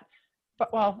or not,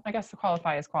 but well, I guess the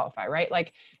qualify is qualify, right?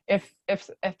 Like if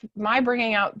my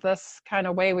bringing out this kind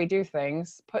of way we do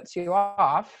things puts you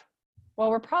off, well,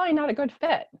 we're probably not a good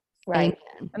fit. Right.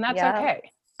 And that's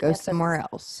okay. Go somewhere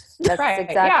else. That's right.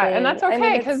 Exactly. Yeah. And that's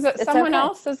okay, because someone okay.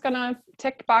 else is going to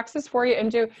tick boxes for you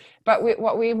and do, but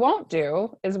what we won't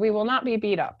do is we will not be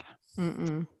beat up.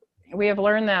 We have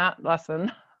learned that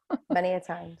lesson many a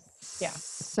times. Yeah.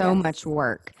 So much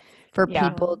work for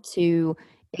people to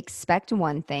expect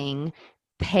one thing,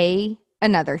 pay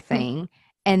another thing,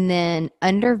 and then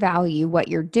undervalue what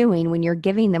you're doing when you're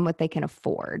giving them what they can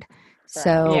afford.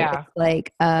 So Yeah. it's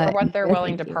like, Or what they're no,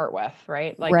 willing thank to you. part with,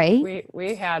 right? Like Right?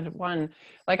 we had one,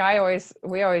 like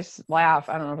we always laugh.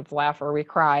 I don't know if it's laugh or we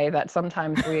cry that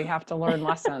sometimes we have to learn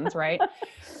lessons, right?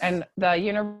 And the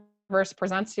universe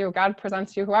presents you, God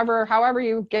presents you, however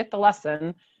you get the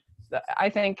lesson. I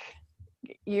think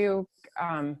you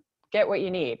get what you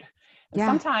need. And Yeah.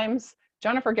 sometimes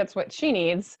Jennifer gets what she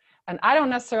needs, and I don't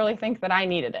necessarily think that I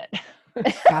needed it.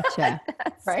 Gotcha.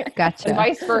 Right? And Gotcha.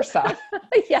 vice versa.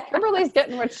 Yeah. Kimberly's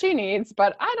getting what she needs,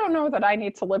 but I don't know that I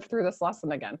need to live through this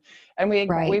lesson again. And we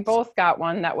Right. both got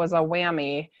one that was a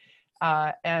whammy,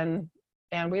 and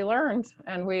we learned,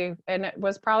 and it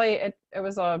was probably it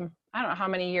was I don't know how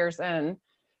many years in,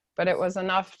 but it was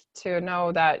enough to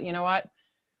know that, you know what,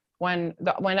 when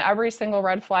every single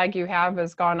red flag you have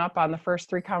has gone up on the first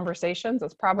 3 conversations,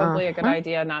 it's probably a good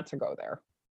idea not to go there.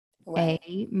 Right.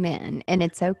 Amen. And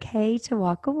it's okay to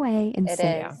walk away and It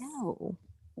say is. no.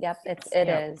 Yep. It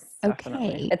Yep. is. Definitely.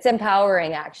 Okay. It's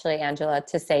empowering, actually, Angela,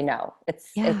 to say no.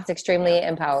 It's extremely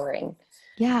empowering.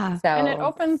 Yeah. So, And it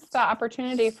opens the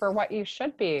opportunity for what you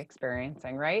should be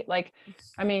experiencing, right? Like,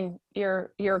 I mean,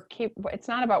 it's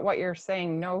not about what you're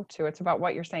saying no to, it's about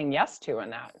what you're saying yes to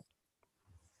in that.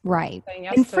 Right. Saying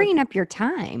yes And to, freeing up your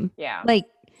time. yeah. Like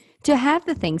to have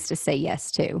the things to say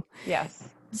yes to. Yes.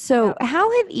 So,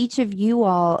 how have each of you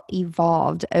all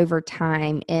evolved over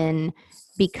time in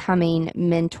becoming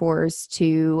mentors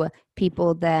to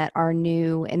people that are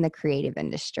new in the creative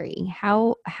industry?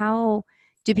 How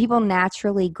do people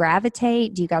naturally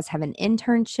gravitate? Do you guys have an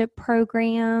internship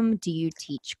program? Do you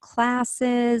teach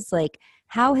classes? Like,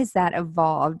 how has that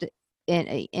evolved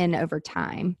in over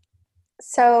time?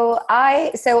 so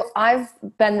I've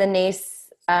been the NACE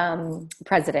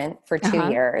president for 2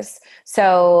 years.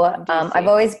 So I've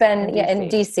always been in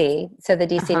DC. So the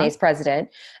DC NACE president.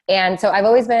 And so I've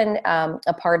always been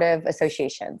a part of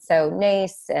associations. So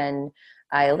NACE and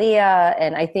ILEA.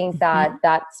 And I think that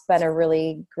that's been a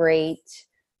really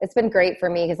it's been great for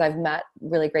me because I've met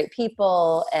really great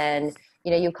people, and, you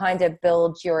know, you kind of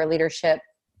build your leadership,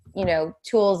 you know,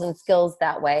 tools and skills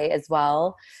that way as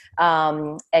well.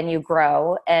 And you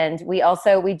grow. And we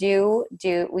do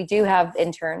have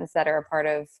interns that are a part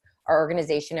of our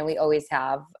organization, and we always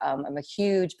have. I'm a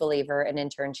huge believer in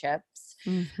internships.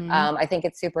 I think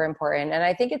it's super important. And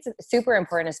I think it's super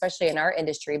important, especially in our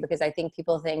industry, because I think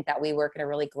people think that we work in a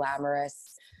really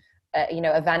glamorous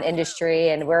event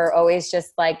industry, and we're always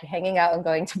just like hanging out and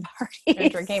going to parties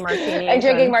And drinking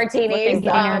martinis. Getting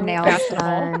our nails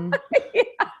done.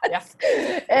 Yes.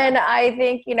 And I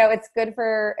think, it's good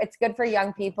for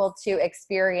young people to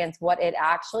experience what it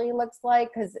actually looks like,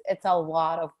 because it's a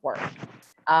lot of work.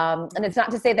 And it's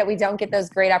not to say that we don't get those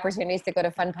great opportunities to go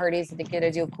to fun parties and to get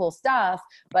to do cool stuff,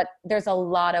 but there's a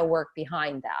lot of work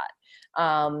behind that.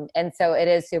 And so it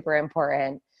is super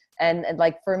important. And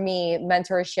like for me,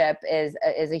 mentorship is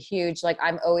a huge, like,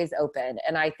 I'm always open.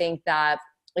 And I think that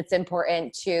it's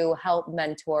important to help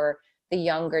mentor the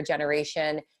younger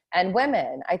generation and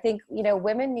women. I think,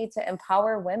 women need to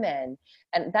empower women,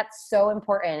 and that's so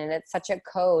important. And it's such a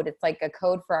code. It's like a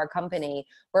code for our company.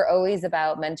 We're always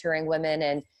about mentoring women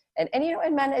and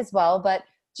men as well, but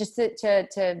just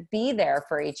to be there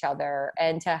for each other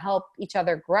and to help each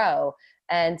other grow.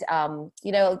 And,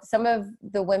 some of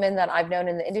the women that I've known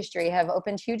in the industry have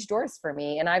opened huge doors for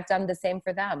me, and I've done the same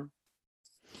for them.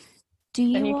 Do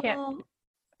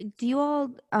you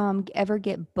all ever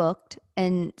get booked?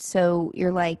 And so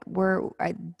you're like,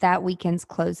 that weekend's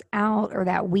closed out, or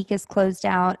that week is closed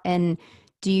out. And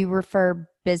do you refer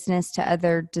business to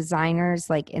other designers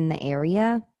like in the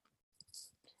area?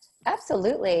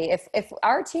 Absolutely. If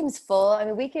our team's full, I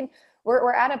mean,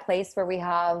 we're at a place where we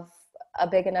have a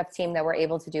big enough team that we're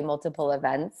able to do multiple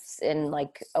events in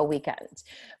like a weekend.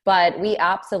 But we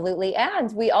absolutely,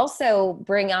 and we also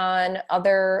bring on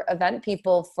other event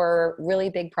people for really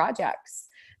big projects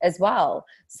as well.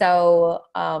 So,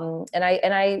 and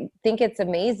I think it's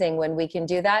amazing when we can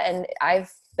do that. And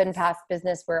I've been past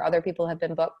business where other people have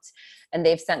been booked and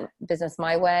they've sent business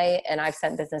my way and I've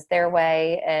sent business their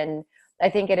way. And I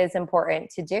think it is important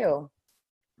to do.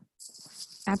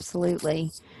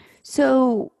 Absolutely.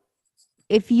 So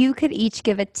if you could each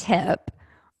give a tip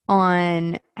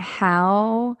on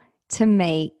how to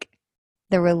make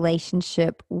the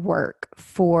relationship work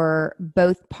for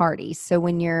both parties. So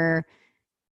when you're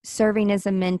serving as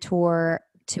a mentor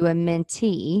to a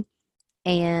mentee,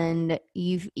 and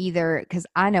you've either, because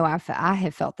I know I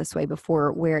have felt this way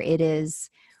before, where it is,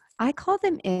 I call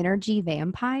them energy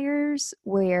vampires,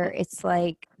 where it's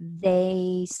like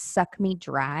they suck me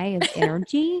dry of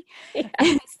energy. Yeah.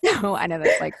 And so I know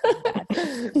that's like bad,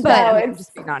 but No, I mean, I'm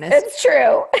just being honest. it's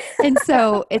true. And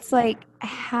so it's like,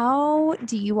 how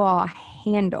do you all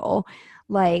handle,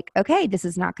 like, okay, this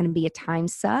is not going to be a time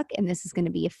suck, and this is going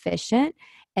to be efficient,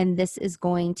 and this is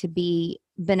going to be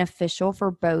beneficial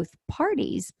for both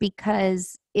parties?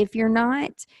 Because if you're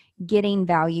not getting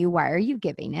value, why are you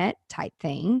giving it, type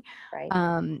thing. Right.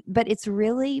 But it's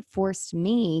really forced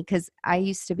me, because I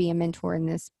used to be a mentor in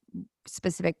this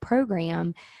specific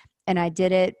program, and I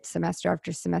did it semester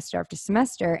after semester after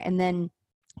semester. And then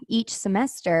each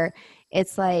semester,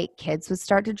 it's like kids would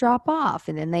start to drop off,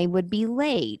 and then they would be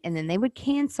late, and then they would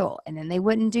cancel, and then they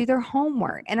wouldn't do their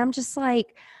homework. And I'm just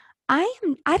like, I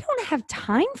don't have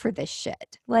time for this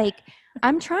shit. Like,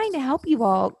 I'm trying to help you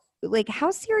all. Like, how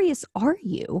serious are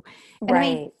you? And I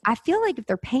mean, Right. I feel like if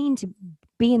they're paying to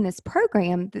be in this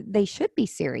program, they should be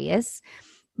serious.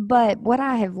 But what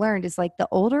I have learned is, like, the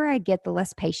older I get, the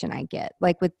less patient I get.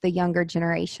 Like with the younger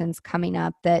generations coming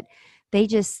up, that they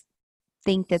just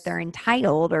think that they're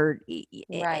entitled, or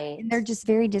Right. and they're just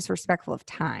very disrespectful of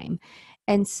time.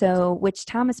 And so, which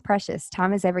time is precious.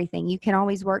 Time is everything. You can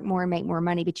always work more and make more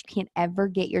money, but you can't ever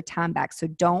get your time back. So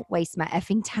don't waste my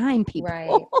effing time, people.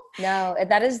 Right. No,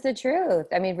 that is the truth.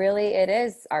 I mean, really, it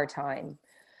is our time.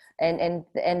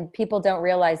 And people don't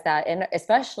realize that, and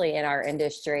especially in our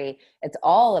industry, it's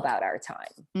all about our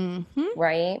time, Mm-hmm.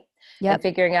 right? Yep. And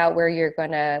figuring out where you're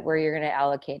gonna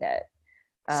allocate it.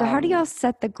 So how do y'all Um,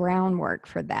 set the groundwork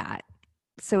for that,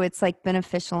 so it's like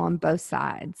beneficial on both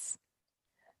sides?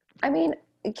 I mean,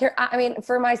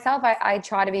 for myself, I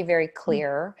try to be very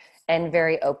clear and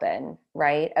very open,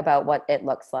 right, about what it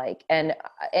looks like. And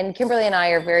Kimberly and I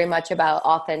are very much about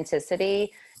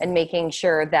authenticity, and making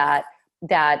sure that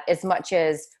as much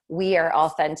as we are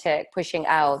authentic, pushing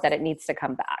out, that it needs to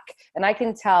come back. And I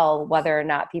can tell whether or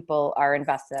not people are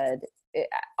invested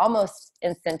almost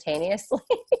instantaneously.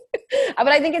 But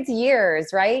I think it's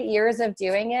years, right? Years of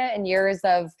doing it, and years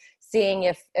of seeing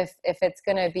if it's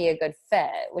going to be a good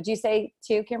fit. Would you say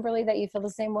too, Kimberly, that you feel the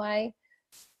same way?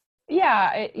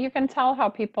 Yeah, you can tell how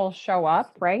people show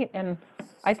up, right? And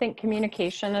I think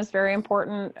communication is very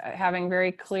important, having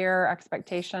very clear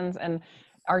expectations and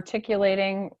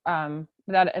articulating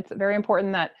that it's very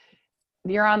important that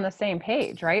you're on the same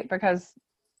page, right? Because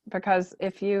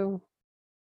if you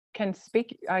can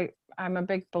speak, I'm a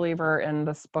big believer in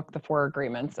this book, The Four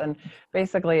Agreements, and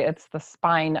basically it's the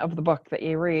spine of the book that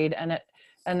you read, and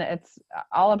it's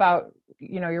all about,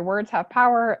 your words have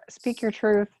power, speak your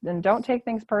truth, and don't take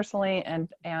things personally,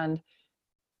 and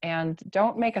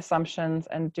don't make assumptions,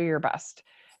 and do your best.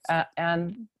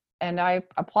 And I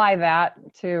apply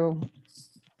that to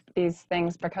these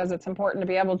things, because it's important to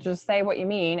be able to just say what you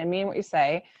mean and mean what you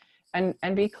say,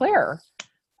 and be clear.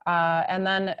 And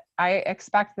then I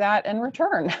expect that in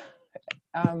return.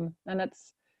 And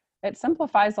it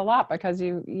simplifies a lot, because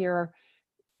you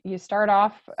start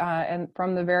off and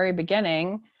from the very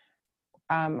beginning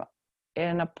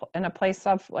in a place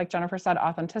of, like Jennifer said,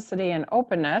 authenticity and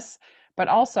openness, but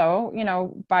also,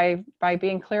 by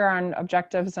being clear on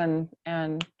objectives, and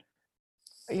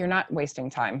you're not wasting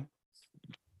time.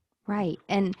 Right.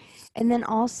 And then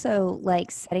also,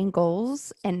 like, setting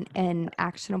goals and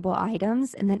actionable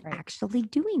items, and then Right. actually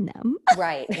doing them.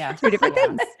 Right. Yeah. Two different Yeah.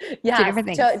 things. Yeah, Two different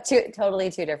things. totally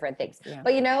two different things. Yeah.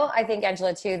 But I think,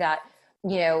 Angela, too, that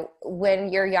when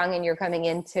you're young and you're coming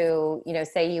into,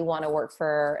 say you want to work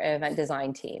for an event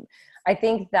design team, I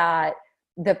think that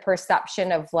the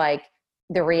perception of, like,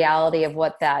 the reality of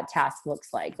what that task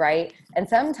looks like, right? And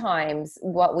sometimes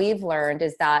what we've learned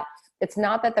is that it's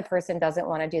not that the person doesn't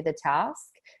want to do the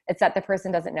task, it's that the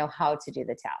person doesn't know how to do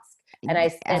the task. And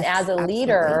Yes, and as a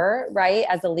leader, right?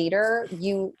 As a leader,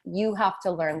 you have to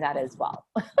learn that as well,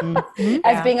 Mhm.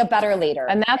 as Yeah. being a better leader.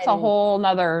 And that's a whole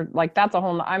nother, like,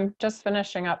 I'm just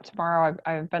finishing up tomorrow.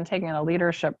 I've been taking a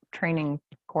leadership training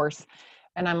course,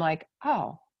 and I'm like,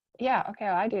 oh yeah, okay,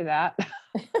 I do that.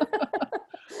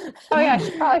 Oh yeah,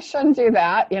 I probably shouldn't do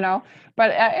that,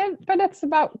 but it's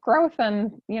about growth,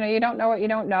 and you don't know what you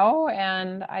don't know.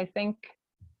 And I think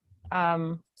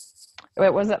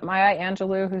it was Maya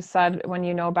Angelou who said, when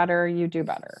you know better, you do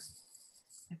better.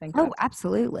 I think Oh,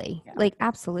 absolutely. Yeah. Like,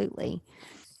 absolutely.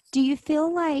 Do you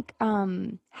feel like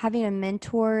having a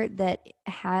mentor that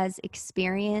has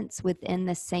experience within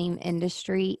the same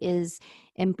industry is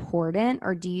important,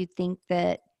 or do you think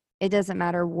that it doesn't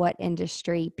matter what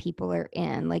industry people are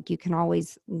in? Like, you can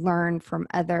always learn from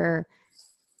other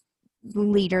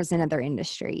leaders in other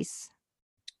industries.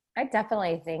 I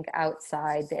definitely think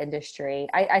outside the industry,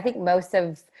 I think most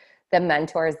of the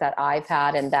mentors that I've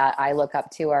had and that I look up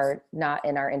to are not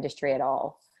in our industry at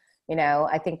all. You know,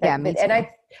 I think that, Yeah, me and too.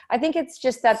 I think it's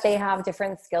just that they have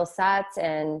different skill sets,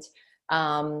 and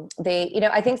they, you know,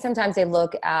 I think sometimes they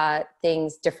look at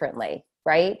things differently,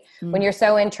 right? When you're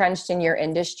so entrenched in your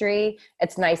industry,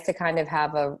 it's nice to kind of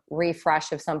have a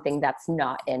refresh of something that's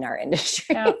not in our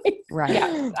industry. Yeah. Right.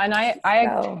 Yes. And I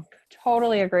So,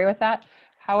 totally agree with that.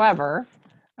 However,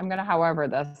 I'm going to however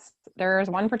this. There's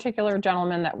one particular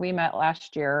gentleman that we met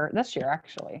this year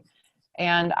actually.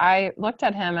 And I looked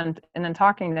at him and then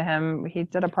talking to him, he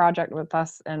did a project with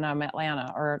us in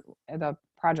Atlanta, or the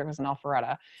project was in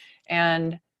Alpharetta.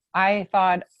 And I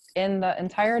thought in the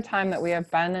entire time that we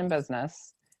have been in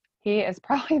business, he is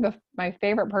probably my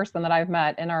favorite person that I've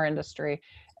met in our industry.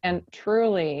 And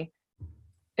truly,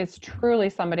 it's truly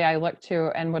somebody I look to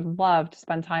and would love to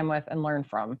spend time with and learn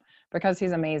from, because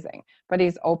he's amazing. But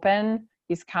he's open,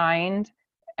 he's kind,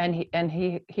 and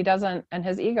he doesn't, and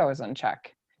his ego is in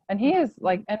check. And he is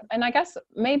like, and I guess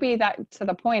maybe that to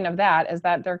the point of that is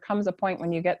that there comes a point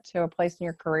when you get to a place in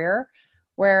your career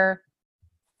where,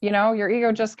 you know, your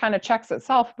ego just kind of checks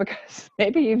itself, because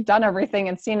maybe you've done everything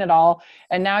and seen it all,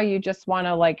 and now you just want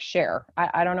to like share.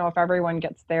 I don't know if everyone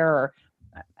gets there, or,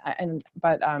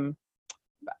 but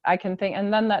I can think,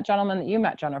 and then that gentleman that you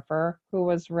met, Jennifer, who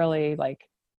was really like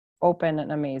open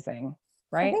and amazing,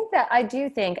 right? I think that I do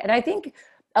think, and I think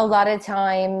a lot of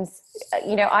times,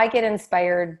 you know, I get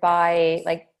inspired by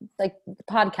like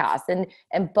podcasts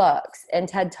and books and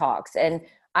TED Talks. And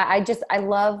I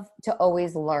love to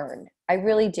always learn. I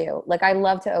really do. Like, I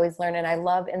love to always learn, and I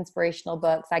love inspirational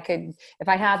books. I could, if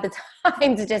I had the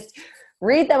time to just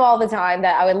read them all the time,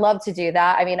 that I would love to do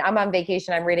that. I mean, I'm on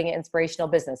vacation, I'm reading an inspirational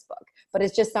business book, but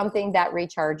it's just something that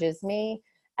recharges me,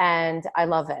 and I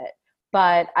love it.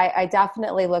 But I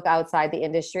definitely look outside the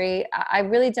industry. I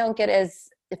really don't get as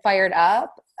fired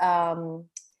up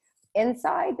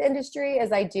inside the industry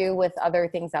as I do with other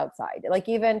things outside. Like,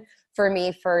 even for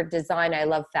me, for design, I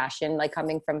love fashion, like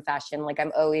coming from fashion, like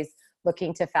I'm always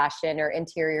looking to fashion or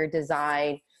interior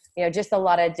design, you know, just a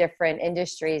lot of different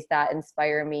industries that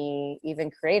inspire me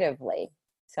even creatively.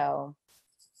 So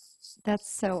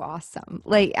That's so awesome.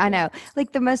 Like, I know,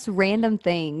 like the most random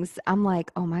things, I'm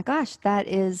like, oh my gosh, that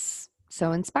is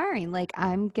so inspiring. Like,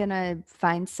 I'm gonna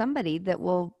find somebody that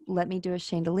will let me do a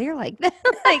chandelier like that.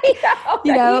 Like,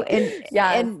 you know, and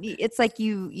yes. and it's like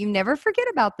you never forget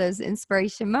about those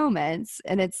inspiration moments.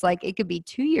 And it's like it could be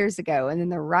 2 years ago, and then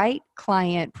the right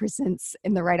client presents,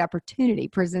 and the right opportunity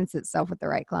presents itself with the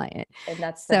right client. And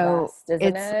that's the So best,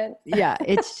 isn't it? yeah,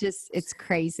 it's just it's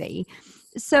crazy.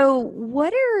 So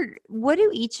what do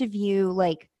each of you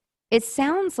like? It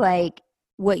sounds like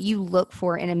what you look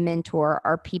for in a mentor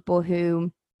are people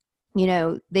who, you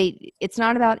know, it's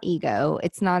not about ego.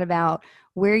 It's not about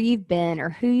where you've been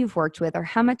or who you've worked with or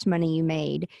how much money you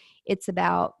made. It's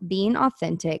about being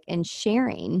authentic and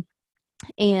sharing.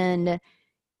 And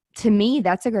to me,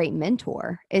 that's a great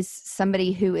mentor, is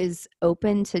somebody who is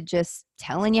open to just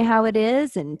telling you how it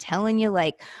is and telling you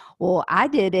like, well, I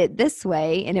did it this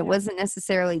way and it wasn't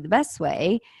necessarily the best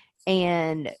way.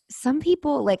 And some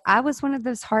people, like, I was one of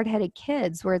those hard-headed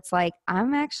kids where it's like,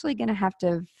 I'm actually going to have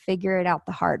to figure it out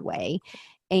the hard way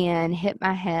and hit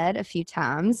my head a few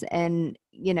times and,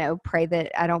 you know, pray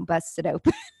that I don't bust it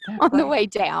open on the way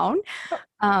down.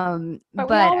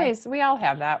 But we all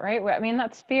have that, right? I mean,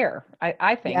 that's fear.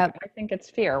 I think, Yep. I think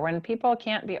it's fear when people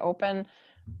can't be open,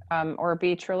 or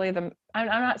be truly I'm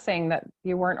not saying that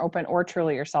you weren't open or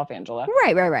truly yourself, Angela,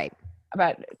 Right.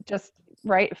 but just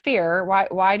right. Fear.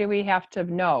 Why do we have to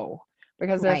know?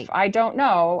 Because Right. if I don't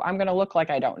know, I'm going to look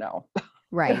like I don't know.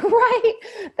 Right. Right.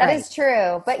 That Right. is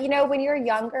true. But you know, when you're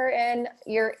younger and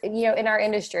you're, you know, in our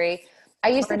industry, I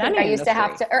used to think I used to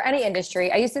have to, or any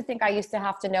industry, I used to think I used to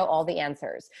have to know all the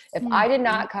answers. If I did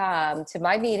not come to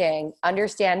my meeting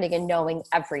understanding and knowing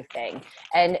everything,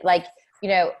 and like, you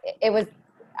know,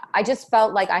 I just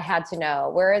felt like I had to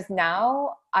know. Whereas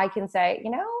now I can say,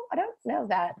 you know, I don't know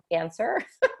that answer,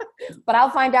 but I'll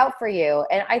find out for you.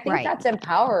 And I think Right. that's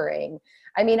empowering.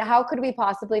 I mean, how could we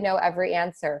possibly know every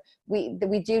answer? We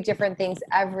do different things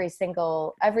every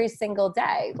single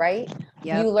day, right?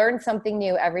 Yep. You learn something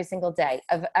new every single day.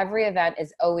 Every event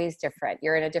is always different.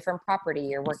 You're in a different property.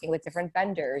 You're working with different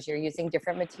vendors. You're using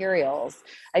different materials.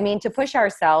 I mean, to push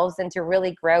ourselves and to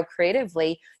really grow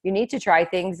creatively, you need to try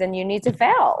things and you need to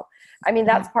fail. I mean,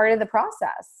 that's part of the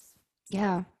process.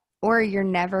 Yeah. or you're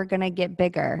never going to get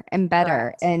bigger and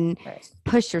better Correct. and Right.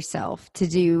 push yourself to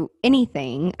do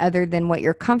anything other than what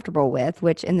you're comfortable with,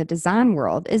 which in the design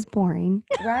world is boring.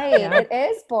 Right. Yeah. It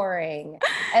is boring.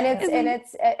 And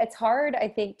it's hard, I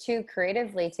think, too,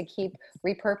 creatively to keep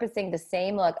repurposing the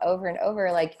same look over and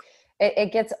over. Like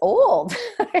it gets old.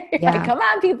 Yeah. Like, come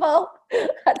on, people.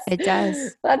 It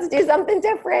does. Let's do something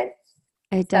different.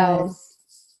 It does.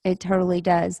 It totally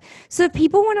does. So if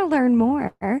people want to learn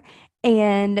more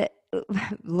and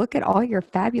look at all your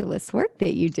fabulous work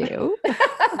that you do,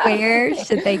 where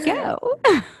should they go?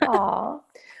 Aw.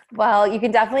 Well, you can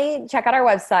definitely check out our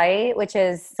website, which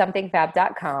is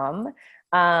somethingfab.com,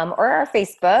 or our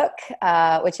Facebook,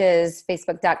 which is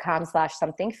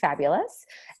facebook.com/somethingfabulous.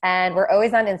 And we're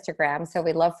always on Instagram. So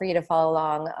we'd love for you to follow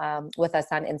along with us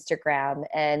on Instagram.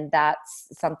 And that's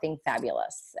Something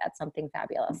Fabulous, at Something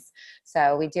Fabulous.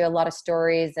 So we do a lot of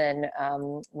stories, and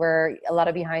we're a lot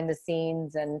of behind the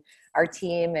scenes and our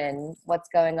team and what's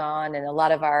going on, and a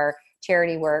lot of our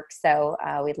charity work. So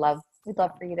we'd love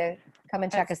for you to come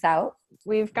and check us out.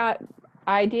 We've got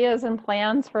ideas and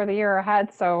plans for the year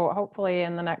ahead. So hopefully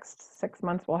in the next 6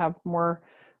 months, we'll have more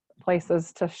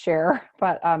places to share.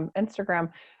 But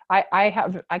Instagram,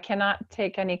 I cannot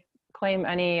claim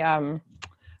any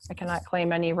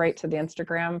right to the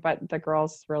Instagram, but the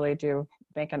girls really do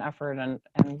make an effort and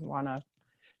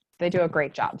they do a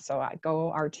great job. So go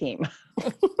our team.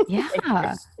 Yeah.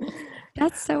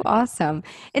 That's so awesome.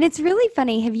 And it's really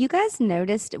funny. Have you guys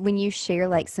noticed when you share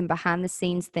like some behind the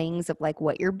scenes things of like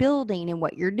what you're building and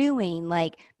what you're doing,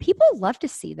 like people love to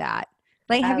see that.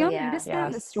 Like, have Oh, y'all yeah. noticed that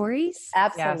in the Yes. stories?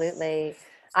 Absolutely. Yes.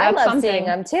 I That's love seeing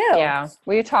them too. Yeah,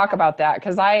 we talk about that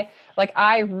because I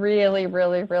really,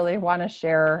 really, really want to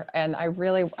share, and I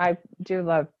do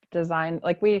love design.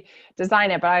 Like we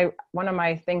design it, but one of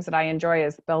my things that I enjoy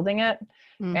is building it,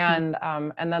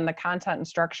 Mhm. and then the content and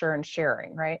structure and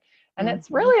sharing, right? And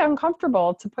it's really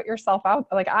uncomfortable to put yourself out.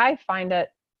 Like I find it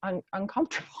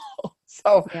uncomfortable.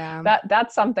 So Yeah.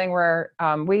 that's something where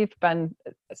we've been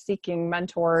seeking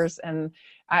mentors, and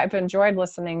I've enjoyed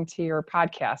listening to your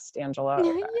podcast, Angela.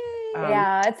 Yay.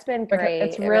 Yeah, it's been great.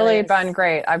 It's It really is. been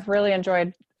great. I've really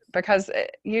enjoyed because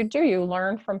you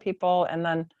learn from people, and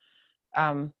then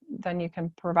you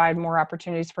can provide more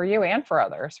opportunities for you and for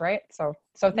others, right? So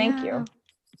thank Yeah. you.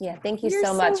 Yeah, thank you You're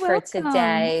so so much for welcome.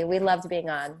 today. We loved being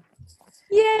on.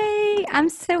 Yay. I'm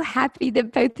so happy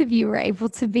that both of you were able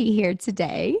to be here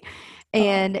today.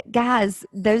 And guys,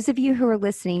 those of you who are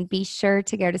listening, be sure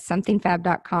to go to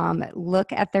somethingfab.com,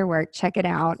 look at their work, check it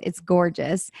out. It's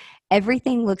gorgeous.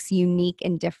 Everything looks unique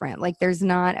and different. Like there's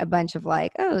not a bunch of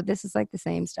like, oh, this is like the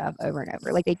same stuff over and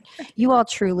over. Like you all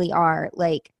truly are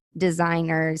like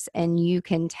designers, and you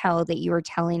can tell that you are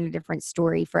telling a different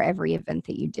story for every event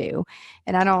that you do.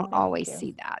 And I don't always you.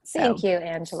 see that. So Thank you,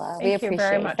 Angela. We Thank you appreciate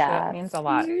very much. That that. means a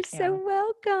lot. You're Yeah. so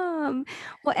welcome.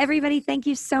 Well, everybody, thank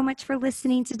you so much for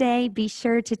listening today. Be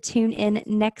sure to tune in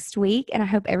next week, and I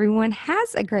hope everyone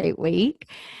has a great week.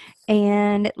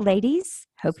 And ladies,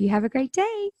 hope you have a great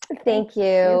day. Thank you.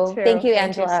 You too. Thank you,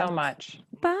 Thank Angela. you so much.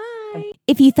 Bye.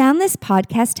 If you found this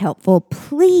podcast helpful,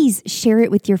 please share it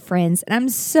with your friends. And I'm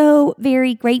so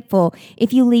very grateful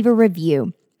if you leave a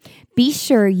review. Be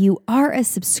sure you are a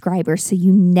subscriber so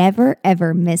you never,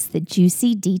 ever miss the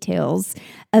juicy details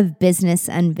of Business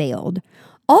Unveiled.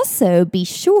 Also, be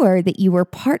sure that you are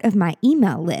part of my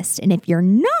email list. And if you're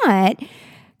not,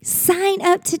 sign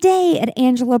up today at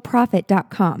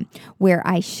angelaprofit.com, where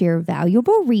I share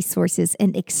valuable resources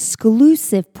and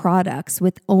exclusive products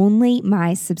with only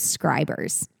my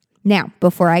subscribers. Now,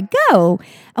 before I go,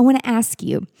 I want to ask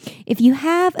you, if you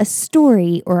have a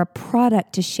story or a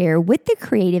product to share with the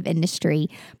creative industry,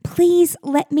 please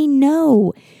let me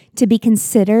know. To be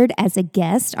considered as a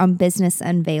guest on Business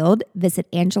Unveiled,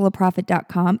 visit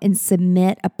angelaprofit.com and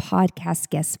submit a podcast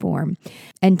guest form.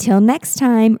 Until next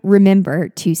time, remember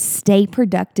to stay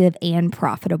productive and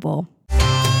profitable.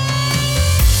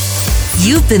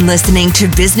 You've been listening to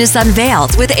Business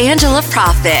Unveiled with Angela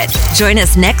Profit. Join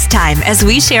us next time as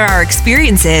we share our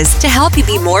experiences to help you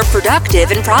be more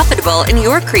productive and profitable in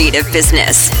your creative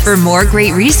business. For more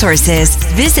great resources,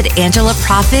 visit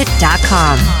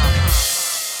angelaprofit.com.